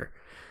Jr.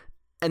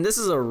 And this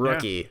is a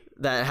rookie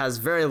that has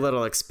very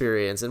little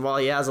experience. And while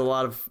he has a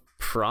lot of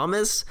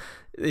promise,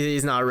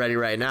 he's not ready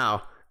right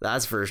now.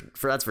 That's for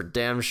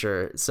damn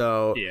sure.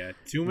 So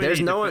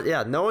there's no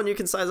one you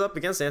can size up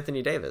against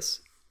Anthony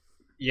Davis.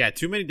 Yeah,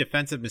 too many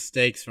defensive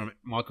mistakes from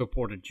Michael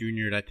Porter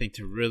Jr., I think,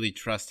 to really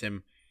trust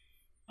him.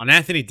 On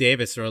Anthony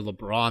Davis or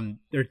LeBron,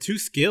 they're too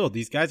skilled.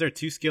 These guys are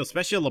too skilled,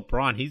 especially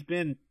LeBron. He's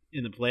been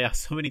in the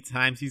playoffs so many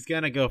times. He's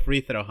going to go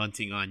free throw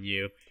hunting on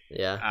you.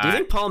 Yeah. Do you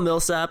think Paul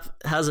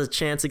Millsap has a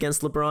chance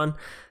against LeBron?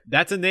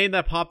 That's a name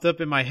that popped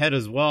up in my head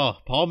as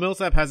well. Paul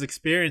Millsap has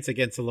experience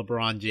against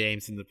LeBron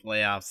James in the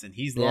playoffs, and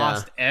he's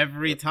lost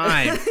every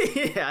time.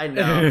 Yeah, I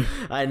know.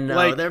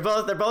 Like, they're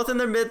both in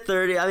their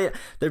mid-30s.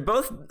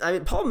 I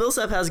mean, Paul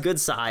Millsap has good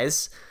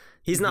size.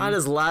 He's not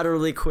as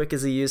laterally quick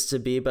as he used to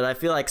be, but I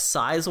feel like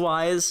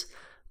size-wise,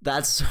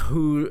 that's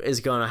who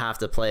is going to have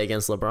to play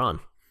against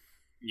LeBron.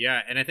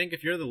 Yeah, and I think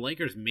if you're the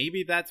Lakers,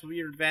 maybe that's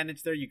your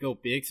advantage there. You go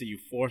big, so you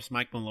force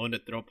Mike Malone to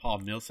throw Paul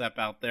Millsap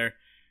out there.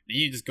 Then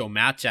you just go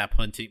matchup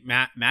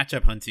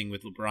hunting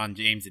with LeBron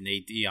James and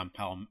AD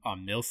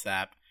on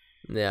Millsap.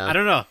 Yeah, I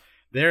don't know.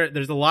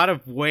 there's a lot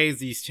of ways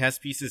these chess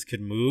pieces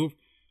could move.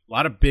 A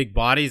lot of big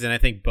bodies, and I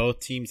think both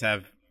teams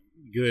have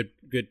good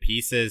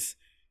pieces.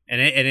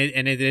 And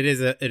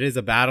it is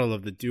a battle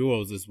of the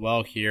duos as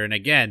well here. And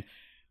again,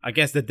 I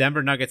guess the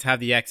Denver Nuggets have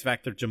the X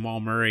factor Jamal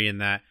Murray in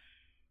that.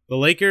 The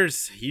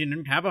Lakers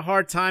have a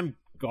hard time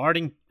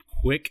guarding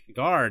quick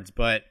guards,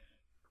 but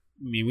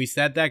I mean, we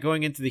said that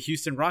going into the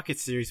Houston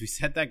Rockets series. We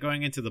said that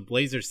going into the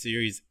Blazers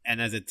series.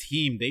 And as a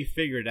team, they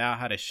figured out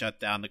how to shut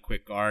down the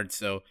quick guards.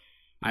 So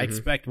I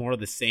expect more of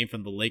the same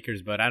from the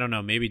Lakers. But I don't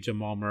know. Maybe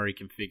Jamal Murray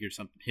can figure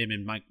something. Him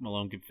and Mike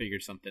Malone can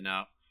figure something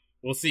out.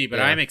 We'll see. But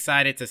I'm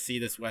excited to see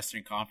this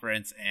Western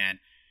Conference. And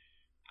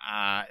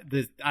I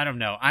don't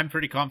know. I'm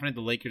pretty confident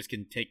the Lakers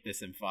can take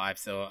this in 5.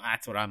 So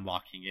that's what I'm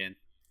locking in.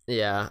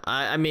 Yeah.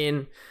 I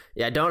mean,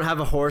 I don't have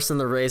a horse in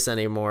the race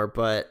anymore.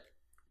 But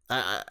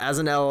as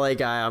an LA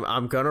guy,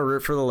 I'm gonna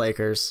root for the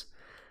Lakers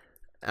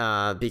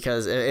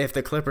because if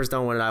the Clippers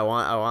don't win it,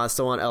 I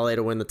still want LA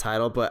to win the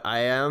title. But I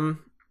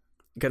am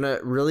gonna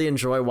really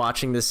enjoy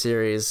watching this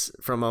series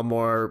from a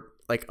more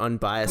like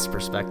unbiased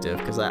perspective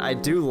because I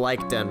do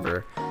like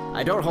Denver.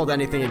 I don't hold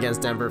anything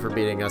against Denver for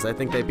beating us. I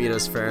think they beat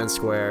us fair and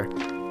square.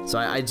 So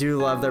I do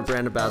love their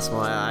brand of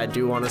basketball. I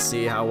do want to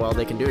see how well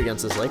they can do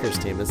against this Lakers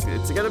team.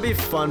 It's gonna be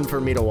fun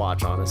for me to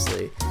watch,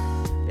 honestly.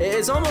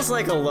 It's almost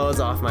like a load's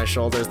off my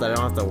shoulders that I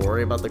don't have to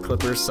worry about the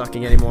Clippers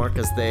sucking anymore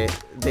because they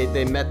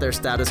met their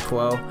status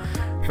quo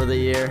for the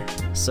year.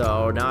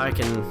 So now I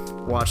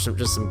can watch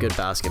some good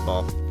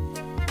basketball.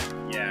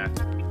 Yeah,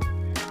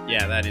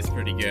 that is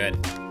pretty good.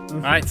 All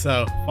right,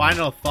 so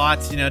final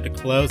thoughts, to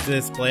close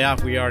this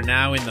playoff. We are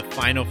now in the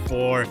Final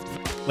Four.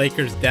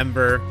 Lakers,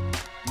 Denver,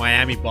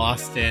 Miami,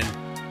 Boston.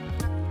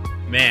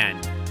 Man.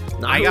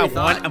 I got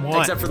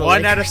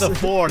one out of the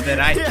 4 that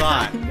I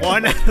thought.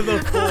 One out of the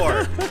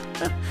 4.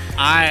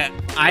 I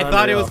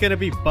thought it was going to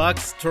be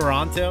Bucks,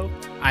 Toronto.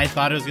 I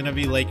thought it was going to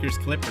be Lakers,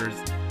 Clippers.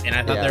 And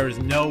I thought there was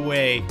no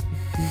way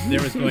there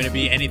was going to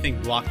be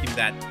anything blocking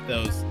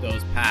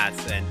those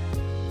paths. And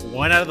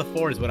 1 out of the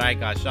 4 is what I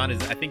got. Sean, I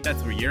think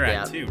that's where you're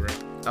at too,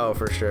 right? Oh,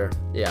 for sure.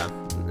 Yeah.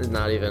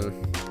 Not even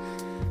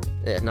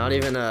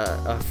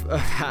a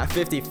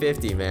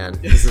 50-50, man.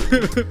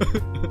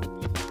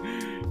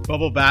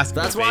 Bubble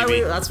basketball.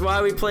 That's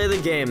why we play the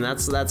game.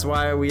 That's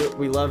why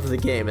we love the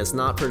game. It's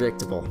not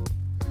predictable.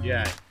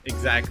 Yeah,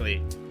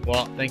 exactly.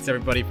 Well, thanks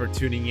everybody for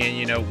tuning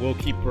in. We'll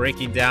keep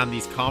breaking down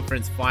these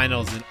conference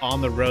finals and on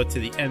the road to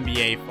the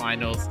NBA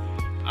finals.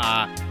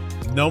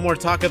 No more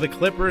talk of the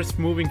Clippers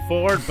moving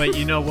forward, but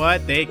you know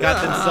what? They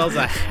got themselves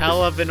a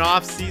hell of an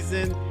off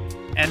season,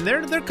 and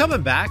they're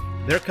coming back.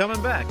 They're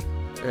coming back.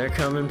 They're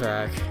coming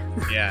back.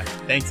 Yeah.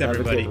 Thanks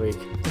everybody. Have a good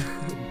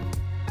week.